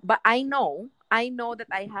 But I know that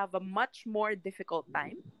I have a much more difficult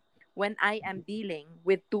time when I am dealing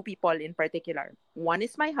with two people in particular. One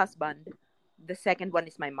is my husband, the second one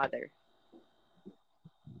is my mother.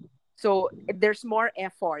 So there's more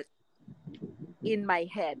effort in my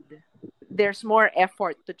head. There's more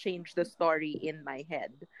effort to change the story in my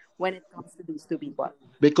head when it comes to these two people.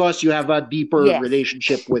 Because you have a deeper Yes.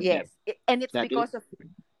 relationship with them. Yes. And it's That is, because of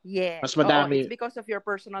yes. mas Oo, it's madami. because of your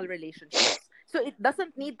personal relationships. So it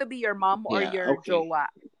doesn't need to be your mom or Yeah, your okay. jowa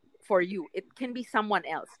for you. It can be someone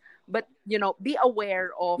else. But be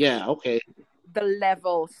aware of Yeah, okay. the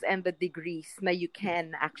levels and the degrees na you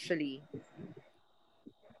can actually,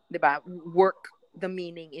 diba, work the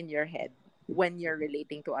meaning in your head when you're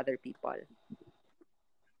relating to other people.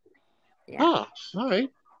 Yeah. All right.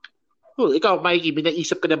 Cool. Ikaw, Mikey, may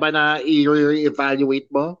naisip ka na ba na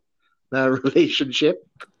i-evaluate mo na relationship?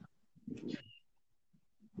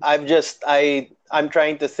 I'm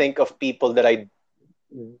trying to think of people that I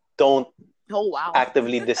don't Oh, wow.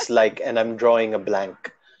 actively dislike, and I'm drawing a blank.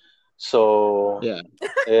 So Yeah.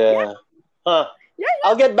 yeah. Huh. Yeah.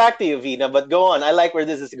 I'll get back to you, Vina, but go on. I like where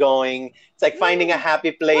this is going. It's like finding a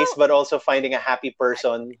happy place, Well, but also finding a happy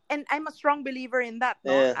person. and I'm a strong believer in that,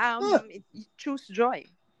 no? Yeah. Huh. Choose joy.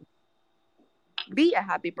 Be a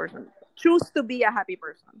happy person. Choose to be a happy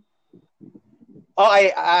person. Oh,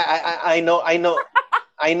 I know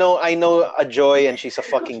a Joy, and she's a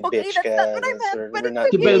fucking Okay, bitch. that's not what I Kaya meant, but we're it's not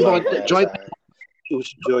Si gonna go okay. into Belmonte, that. Joy, Choose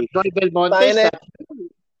Joy. Joy Belmonte, Tayo na. sa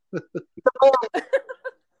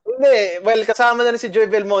Hindi. Well, kasama na rin si Joy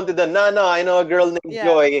Belmonte doon. No, I know a girl named Yeah.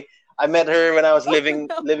 Joy. I met her when I was living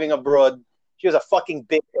abroad. She was a fucking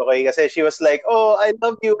bitch, okay? Kasi she was like, oh, I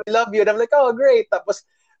love you. And I'm like, oh, great. Tapos,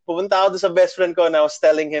 pupunta ako doon sa best friend ko and I was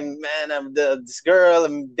telling him, man, this girl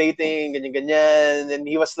I'm dating, ganyan. And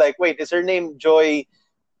he was like, wait, is her name Joy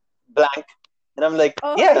blank? And I'm like,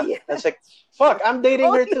 Oh, yeah. yes. I was like, fuck, I'm dating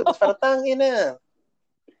Oh, her too. no. Tapos parang, tangina.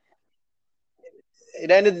 It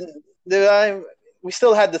ended, we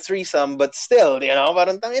still had the threesome, but still,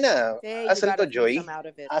 parang tangina. Hey, you Asal got to, a Joy. threesome out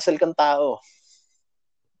of it. Asal kang tao.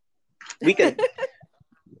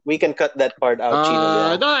 We can cut that part out, Chino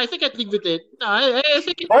Leal. No, I think I'd leave it in. No, I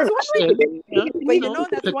think Or That's one not. way. yeah,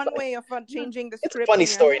 But that's one way of changing the It's a script funny in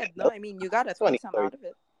your story. head, no? I mean, you got a It's a funny threesome story. out of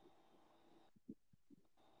it.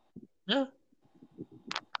 yeah.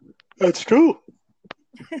 That's true.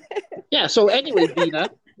 Yeah, so anyway, Vina,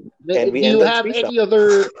 And do we you ended have threesome. any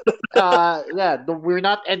other we're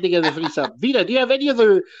not ending at the threesome. Vina, do you have any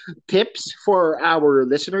other tips for our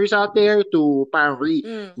listeners out there to parang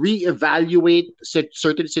reevaluate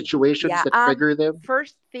certain situations Yeah. that trigger them?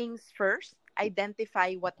 First things first,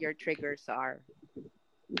 identify what your triggers are.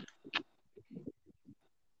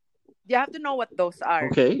 You have to know what those are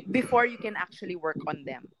Okay. before you can actually work on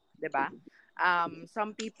them, diba?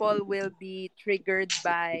 Some people will be triggered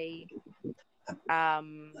by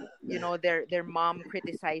their mom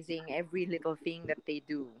criticizing every little thing that they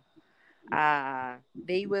do.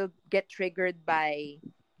 They will get triggered by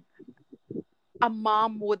a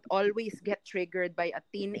mom would always get triggered by a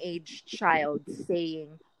teenage child saying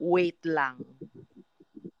wait lang,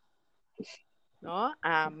 no.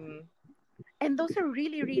 And those are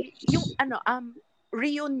really really yung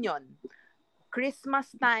reunion, Christmas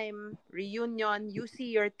time reunion. You see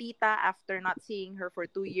your tita after not seeing her for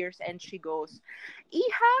 2 years, and she goes,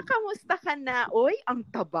 "Iha, kamusta ka na? Oy, ang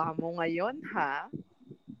taba mo ngayon, ha?"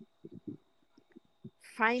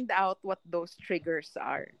 Find out what those triggers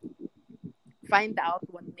are. Find out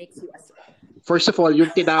what makes you as First of all,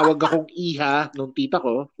 yung tinawag akong iha nung tita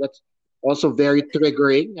ko, that's also very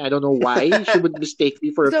triggering. I don't know why she would mistake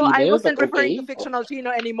me for a so I female, but wasn't referring to okay. fictional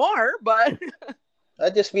Chino anymore, but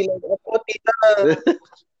I just feel like,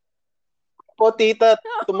 tita,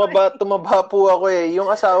 tumaba po ako eh. Yung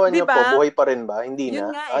asawa niyo po, diba? buhay pa rin ba? Hindi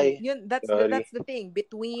Yun na. nga Ay, eh. That's sorry. the thing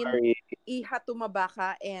between Sorry. iha tumaba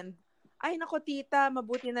ka and ay nako tita,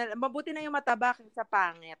 mabuti na yung mataba kaysa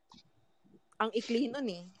pangit. Ang ikli nun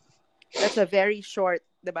eh. That's a very short,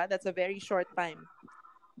 diba? That's a very short time.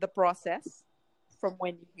 The process from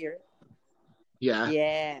when you hear it. Yeah.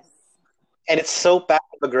 Yes. And it's so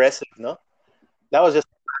passive-aggressive, no? That was just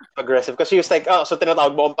passive-aggressive. Because she was like, oh, so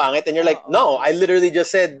tinatawag mo akong pangit? And you're like, no, I literally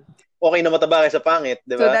just said, okay na mataba kaysa pangit,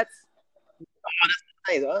 di ba? So that's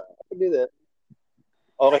nice, huh? I can do that.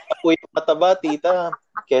 Okay na po yung mataba, tita,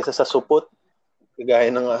 kesa sa supot.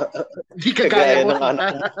 Kagaya ng Di kagaya mo. ng anak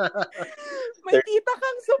mo. may tita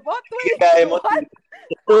kang supot. Wait, Kagaya mo, what?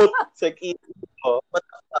 supot sa isip ko.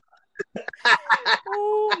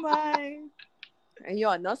 Oh my.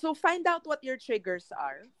 Ayun, no? So find out what your triggers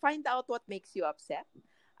are. Find out what makes you upset.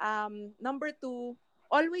 Number 2,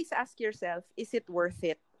 always ask yourself, is it worth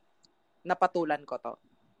it na patulan ko to?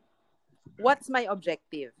 What's my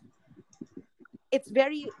objective? It's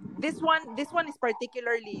very this one is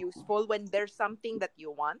particularly useful when there's something that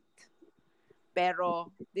you want,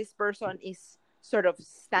 pero this person is sort of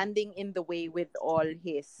standing in the way with all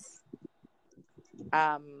his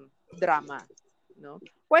drama, no?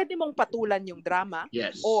 Pwede mong patulan yung drama,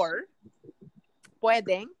 Yes. or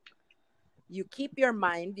pwedeng you keep your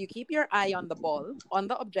eye on the ball,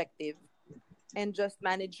 on the objective, and just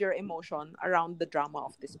manage your emotion around the drama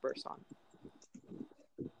of this person.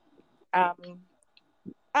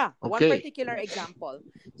 One Okay. particular example.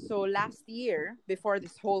 So last year, before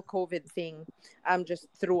this whole COVID thing just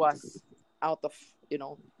threw us out of,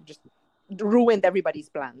 just ruined everybody's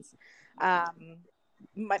plans.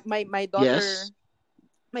 My daughter, Yes.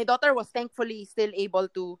 my daughter was thankfully still able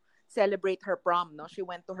to celebrate her prom. No, she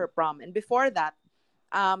went to her prom, and before that,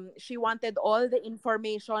 she wanted all the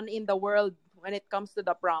information in the world when it comes to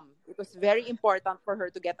the prom. It was very important for her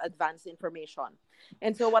to get advanced information.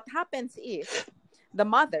 And so what happens is, the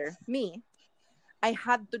mother, me, I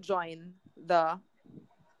had to join the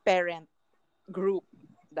parent group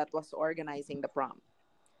that was organizing the prom.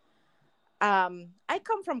 I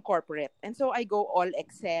come from corporate, and so I go all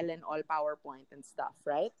Excel and all PowerPoint and stuff,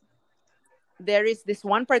 right? There is this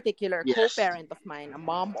one particular Yes. co-parent of mine, a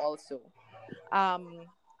mom also,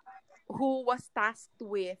 who was tasked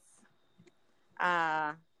with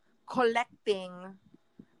collecting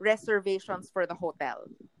reservations for the hotel.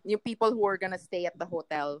 Yung people who are gonna stay at the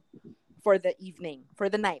hotel for the evening, for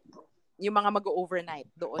the night. Yung mga mag-overnight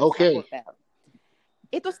doon Okay. sa hotel.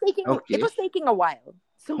 It was taking a while.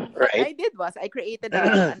 So what Right. I did was I created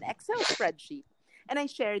an Excel spreadsheet and I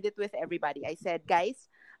shared it with everybody. I said, guys,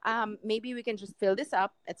 maybe we can just fill this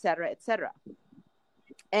up, etc., etc.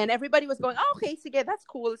 And everybody was going, oh, okay, sige, that's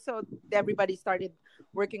cool. So everybody started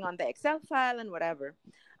working on the Excel file and whatever.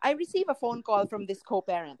 I received a phone call from this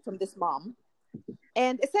co-parent, from this mom.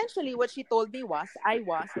 And essentially what she told me was,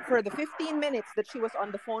 for the 15 minutes that she was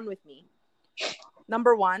on the phone with me,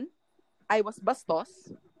 number 1, I was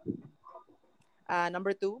bastos.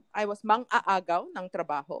 Number 2, I was mang-aagaw ng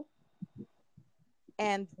trabaho.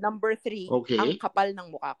 And number 3, Okay. ang kapal ng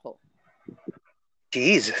mukha ko.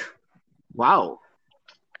 Jeez. Wow.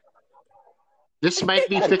 This might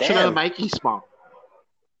be God fictional damn. Mikey's mom.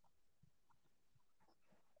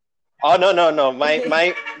 Oh, no.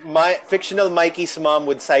 My fictional Mikey's mom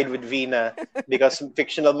would side with Vina because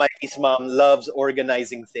fictional Mikey's mom loves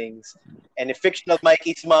organizing things. And if fictional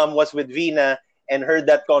Mikey's mom was with Vina and heard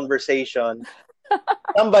that conversation,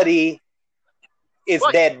 somebody is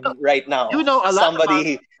What? dead right now. You know a lot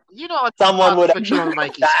Somebody, someone would have fictional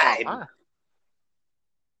Mikey's died. mom. Huh?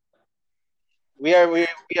 we are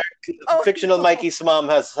Oh, fictional no. Mikey's mom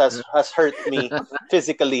has hurt me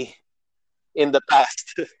physically. in the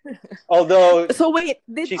past. Although So wait,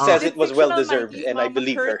 she says did it was well fictional deserved, Mikey's and I mom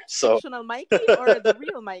believe hurt her. So fictional Mikey or the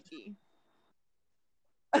real Mikey?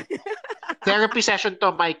 Therapy session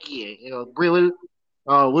to, Mikey.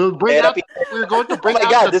 We'll bring out. therapy. We're going to Oh bring my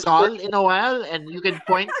out god, the this is doll in a while, and you can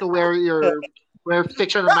point to where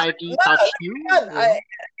fictional no, Mikey no, touched you.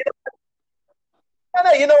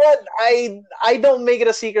 God, you know what? I don't make it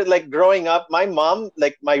a secret. Like growing up, my mom,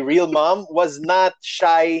 like my real mom, was not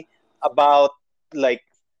shy about like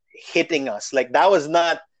hitting us. Like that was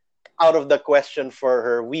not out of the question for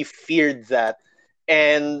her. We feared that.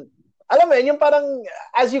 And alam mo yun, yung parang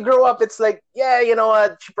as you grow up, it's like, yeah, you know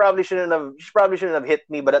what? She probably shouldn't have hit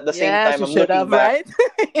me, but at the same Yeah, time she I'm should looking have, back, right?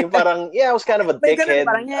 yung parang, yeah, I was kind of a May ganun dickhead.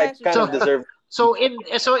 parang, I yeah, she kind should So of have. deserved. so I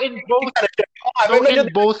medyo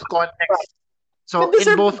in both contexts, so in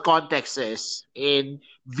deserved. both contexts, in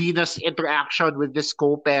Venus' interaction with this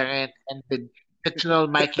co-parent and with fictional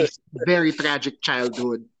Mikey's very tragic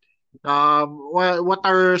childhood, what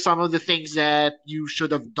are some of the things that you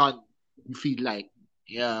should have done? You feel like,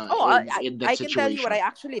 yeah, Oh, in that I can tell you what I situation.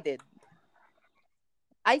 actually did.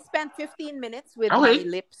 I spent 15 minutes with my Okay,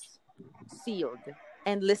 lips sealed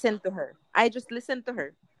and listened to her. I just listened to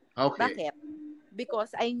her. okay. Bakit?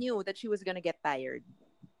 Because I knew that she was gonna get tired.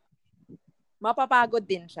 Mapapagod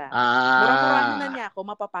din siya. Mura-murahan na Ah, niya ako,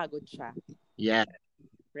 mapapagod siya. yeah,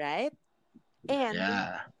 Right? And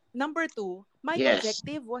yeah, number two, my yes,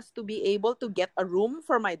 objective was to be able to get a room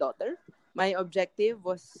for my daughter. My objective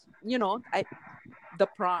was, the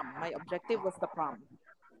prom. My objective was the prom.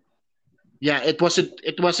 yeah. It wasn't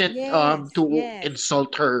Yes, to yes.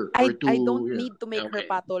 insult her or I don't to, need to make her okay.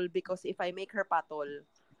 patol because if I make her patol,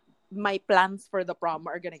 my plans for the prom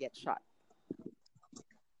are gonna get shot.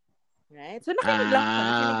 Right? So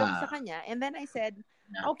nakinig ako sa Ah, kanya, and then I said,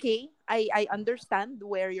 yeah. okay, I understand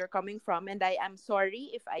where you're coming from, and I am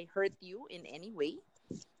sorry if I hurt you in any way.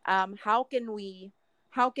 How can we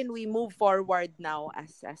move forward now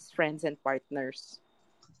as friends and partners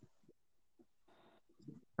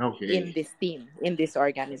in Okay. this team, in this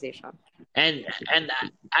organization? And and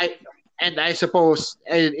I I suppose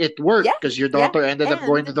it worked Yeah, because your yeah. daughter ended up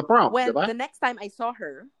going to And the prom, when diba? the next time I saw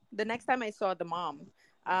her, the next time I saw the mom,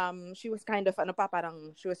 she was kind of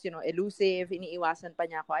parang she was elusive, iniiwasan pa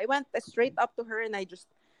niya ako. I went straight up to her and I just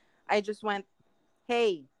went,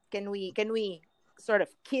 "Hey, can we sort of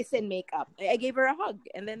kiss and make up?" I gave her a hug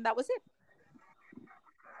and then that was it.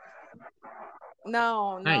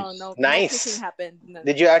 No, no, Nice. no kissing Nice. happened. No,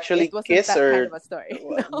 Did you it actually wasn't kiss that kind or of a story.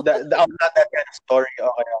 No. not that kind of story? Okay,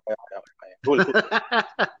 okay, okay, okay. Cool, cool.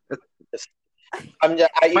 Just,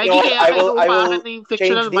 you know Mikey, what? kaya I kayo will I naupahan will ng change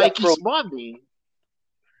fictional the Mikey's approach. bond eh.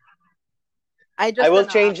 I I just will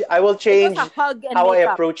change I will it was a change hug and how I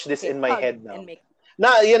makeup. approach this Okay, in my hug head and now. make.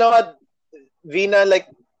 Nah, you know what, Vina, like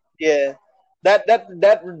yeah, that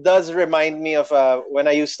does remind me of when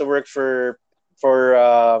I used to work for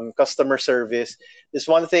customer service. This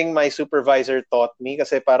one thing my supervisor taught me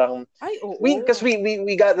kasi parang Ay, because oo.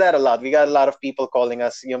 we got that a lot. We got a lot of people calling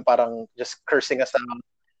us yung parang just cursing us out.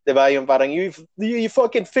 Diba? Yung parang you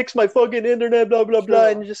fucking fix my fucking internet, blah blah blah.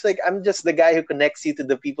 And True. just like I'm just the guy who connects you to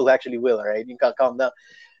the people who actually will, right? You can calm down.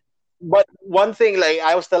 But one thing, like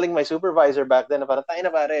I was telling my supervisor back then, na parang tayo na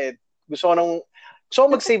pare, gusto ko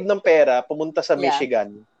mag-save ng pera, pumunta sa Yeah.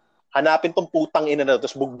 Michigan, hanapin tong putang ina na,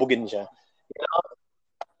 tapos bugbugin siya. You know?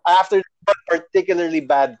 After that particularly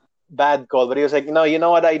bad call, but he was like, no, you know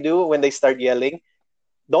what I do when they start yelling?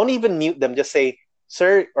 Don't even mute them. Just say,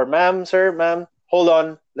 sir, ma'am, hold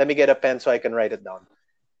on, let me get a pen so I can write it down.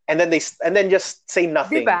 And then just say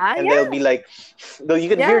nothing, Diba? and they'll Yeah. be like, though you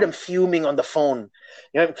can hear Yeah. them fuming on the phone.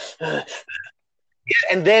 You know,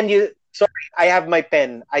 and then sorry, I have my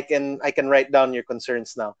pen. I can write down your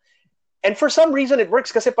concerns now. And for some reason it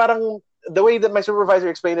works kasi parang the way that my supervisor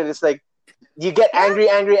explained it is like you get Yeah. angry,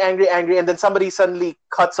 and then somebody suddenly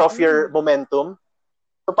cuts off your Mm. momentum.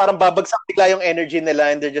 So parang babagsak bigla yung energy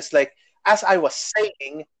nila, and they're just like, as I was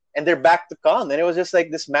saying, and they're back to calm. And it was just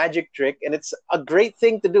like this magic trick, and it's a great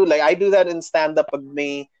thing to do. Like I do that in stand-up pag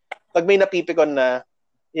may napipikon na,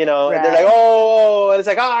 and they're like, Right. oh, and it's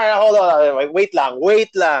like, all right, hold on, wait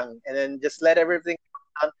lang, and then just let everything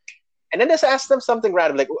down. And then just ask them something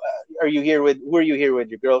random, like, who are you here with,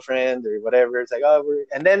 your girlfriend or whatever? It's like, oh,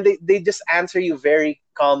 and then they just answer you very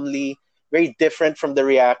calmly, very different from the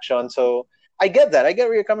reaction. So I get that. I get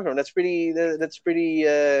where you're coming from. Yeah. Pretty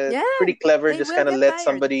clever. They Just will kind of get let tired.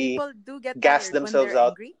 somebody People do get gas tired when themselves they're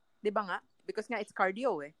out. angry. Diba nga? Because nga it's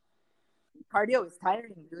cardio eh. Cardio is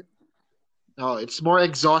tiring, dude. No, it's more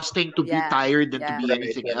exhausting to be Yeah. tired than to Yeah. be Right,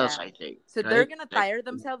 anything right, else, Yeah. I think. So they're Right? gonna Like, tire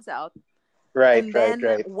themselves out. right, And right, then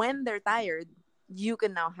right. when they're tired, you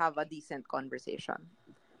can now have a decent conversation.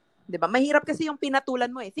 Diba? Mahirap kasi yung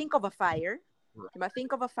pinatulan mo eh. Think of a fire. Diba?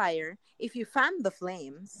 Think of a fire. If you fan the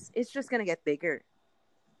flames, it's just gonna get bigger.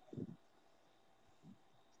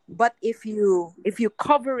 But if you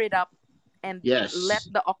cover it up and Yes. let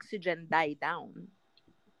the oxygen die down,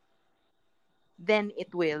 then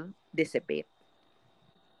it will dissipate.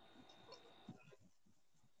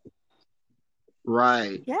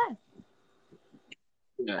 Right. Yeah.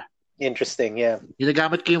 Yeah. Interesting, yeah.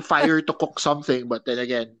 Ginagamit ko yung fire to cook something, but then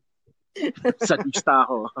again, sadista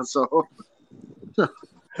ako. So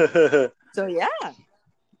yeah.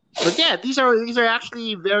 But yeah, these are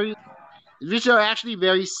actually very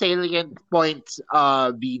salient points,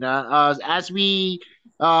 Vina. As we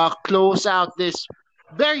close out this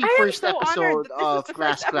very I am first so honored episode that this was of the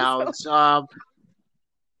Class first Clowns, episode.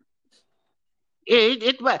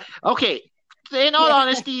 okay. In all Yeah.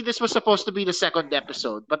 honesty, this was supposed to be the second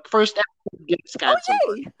episode, but first episode gets canceled.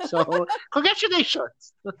 Oh, yay! So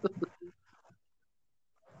congratulations.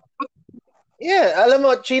 Yeah, alam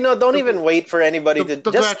mo, Chino, don't even wait for anybody to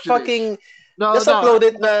just fucking just upload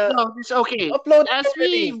it na. No, it's okay. Upload it As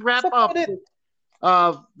we already. wrap Just up upload it.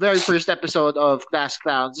 very first episode of Class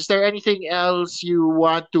Clowns, is there anything else you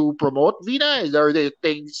want to promote, Vina? Are there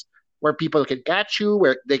things where people can catch you,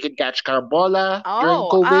 where they can catch Carambola during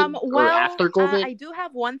COVID or after COVID? I do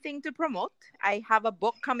have one thing to promote. I have a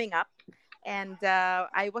book coming up, and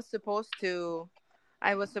I was supposed to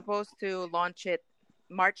launch it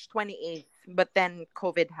March 28th, but then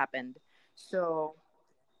COVID happened. So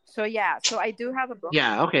yeah, so I do have a book.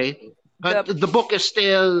 Yeah, okay. But the book is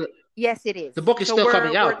still... Yes, it is. The book is still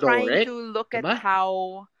coming out, though, right? We're trying to look at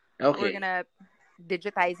how we're gonna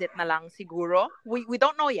digitize it na lang siguro. We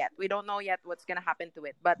don't know yet. We don't know yet what's gonna happen to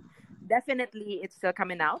it, but definitely it's still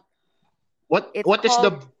coming out. What is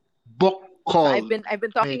the book called? So I've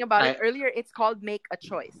been talking about it earlier. It's called Make a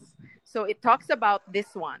Choice. So it talks about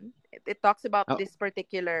this one. It talks about this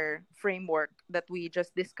particular framework that we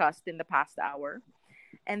just discussed in the past hour.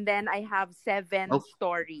 And then I have 7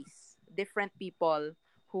 stories, different people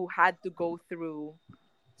who had to go through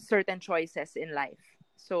certain choices in life.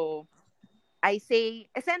 So I say,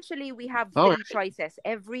 essentially, we have 3 choices.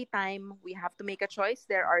 Every time we have to make a choice,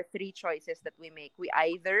 there are 3 choices that we make. We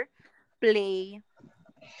either play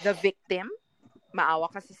the victim, maawa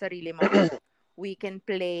ka sa sarili mo. We can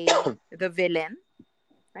play the villain,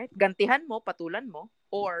 right? Gantihan mo, patulan mo.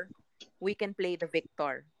 Or we can play the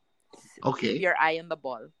victor. Okay. Keep your eye on the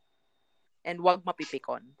ball. And wag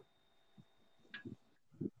mapipikon.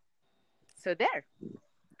 So there.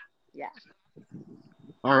 Yeah.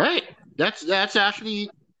 All right. That's actually...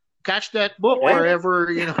 Catch that book wherever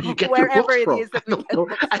you get your books from. Wherever it is that we get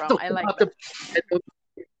books from. I like that.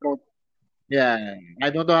 Yeah, I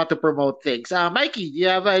don't know how to promote things. Mikey, do you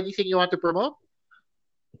have anything you want to promote?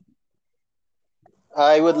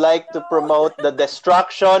 I would like to promote the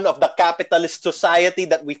destruction of the capitalist society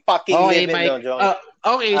that we fucking live in. No, John.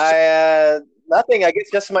 Nothing. I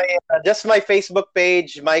guess just my Facebook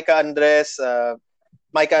page, Micah Andres.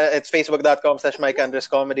 Micah, it's facebook.com/Micah Andres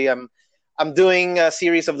Comedy. I'm doing a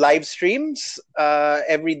series of live streams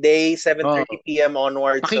every day, 7:30 p.m.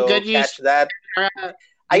 onwards. So catch that.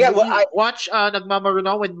 Watch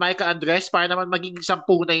Nagmamarunaw with Micah Andres para naman maging 10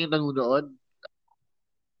 na yung nanonood.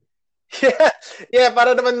 Yeah,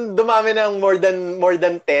 para naman dumami ng more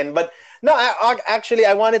than 10. But no,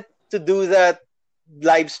 I wanted to do that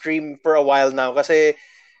live stream for a while now kasi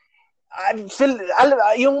I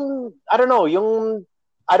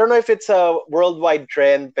don't know if it's a worldwide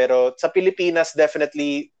trend, pero sa Pilipinas,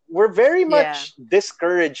 definitely, we're very much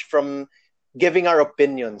discouraged from giving our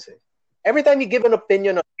opinions. Every time you give an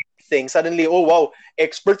opinion on anything, suddenly, oh, wow,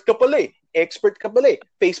 expert ka pala eh. Facebook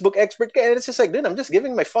expert ka. And it's just like, dude, I'm just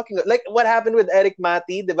giving my fucking... Like, what happened with Eric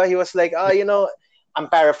Mati, diba? He was like, I'm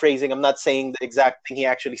paraphrasing. I'm not saying the exact thing he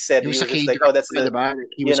actually said. He was just like, oh, that's the... man,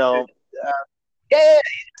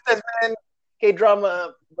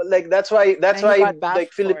 K-drama... Like that's why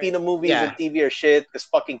like Filipino movies and TV are shit because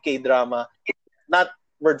fucking K-drama, not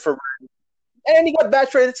word for word. And he got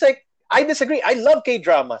bashed for it. It's like I disagree. I love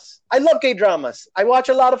K-dramas. I watch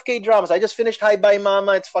a lot of K-dramas. I just finished Hi Bye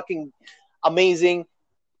Mama. It's fucking amazing.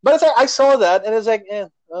 But it's like I saw that and it's like,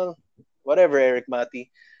 whatever, Eric Mati.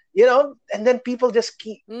 And then people just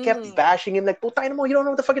kept bashing him like, putay na mo, you don't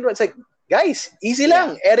know what the fucking... It's like, guys, easy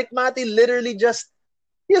lang. Eric Mati literally just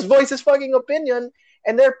his voice his fucking opinion.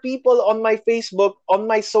 And there are people on my Facebook, on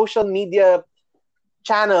my social media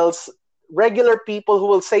channels, regular people who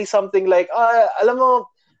will say something like, alam mo,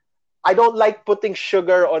 I don't like putting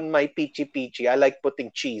sugar on my peachy peachy. I like putting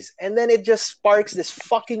cheese. And then it just sparks this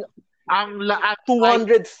fucking ang line,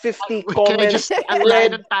 250 can I comments just say, ang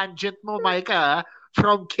line thread. ng tangent mo, Micah,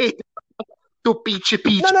 from K to Peachy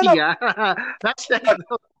No, no, no. Peachy, ah. That's the,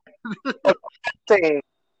 All I'm saying,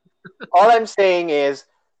 all I'm saying is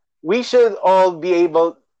we should all be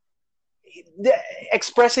able. The,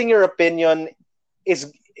 expressing your opinion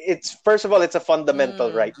is it's first of all it's a fundamental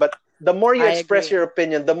Mm, right, but the more you I express agree. your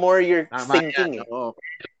opinion, the more you're tama yan, thinking. Eh. oo.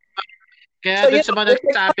 Kaya So dun you sa know, mga just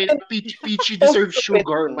nagsasabi express na Peachy Peachy your deserves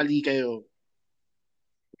sugar, opinion. mali kayo.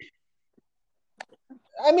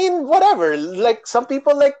 I mean, whatever. Like some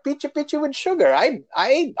people like peachy peachy with sugar. I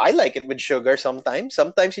like it with sugar sometimes.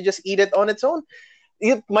 Sometimes you just eat it on its own.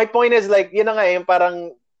 My point is like, yun na nga, yung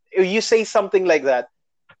parang you say something like that.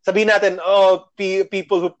 Sabihin natin, oh,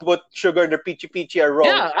 people who put sugar in their peachy peachy are wrong.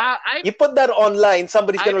 Yeah, You put that online,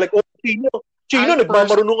 somebody's I, gonna like, oh, Chino, I personally,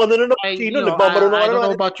 nagmamarunong ka na naman. Chino, nagmamarunong I ka na don't know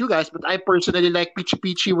naman. about you guys, but I personally like Peachy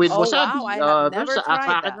Peachy with Oh wow, wasabi. I have There's never sa tried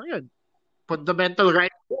akin that. lang yun. Fundamental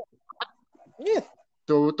right Yeah.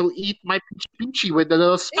 to eat my Peachy Peachy with a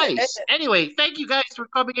little Yeah. spice. Anyway, thank you guys for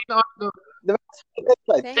coming in on the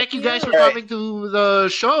Thank thank you guys for you. All right. coming to the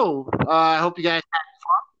show. I hope you guys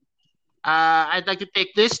I'd like to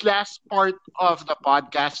take this last part of the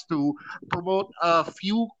podcast to promote a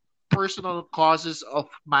few personal causes of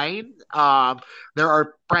mine. There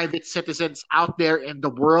are private citizens out there in the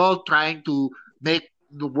world trying to make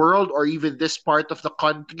the world or even this part of the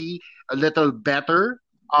country a little better.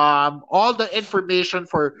 All the information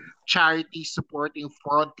for charities supporting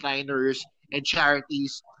frontliners and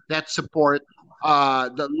charities that support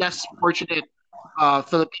the less fortunate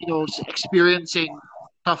Filipinos experiencing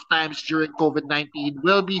tough times during COVID-19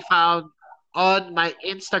 will be found on my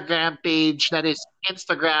Instagram page. That is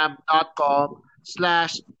instagram.com/,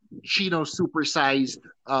 Chino Supersized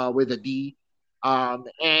with a D.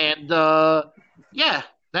 And yeah,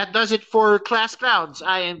 that does it for Class Clowns.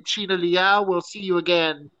 I am Chino Liao. We'll see you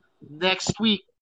again next week.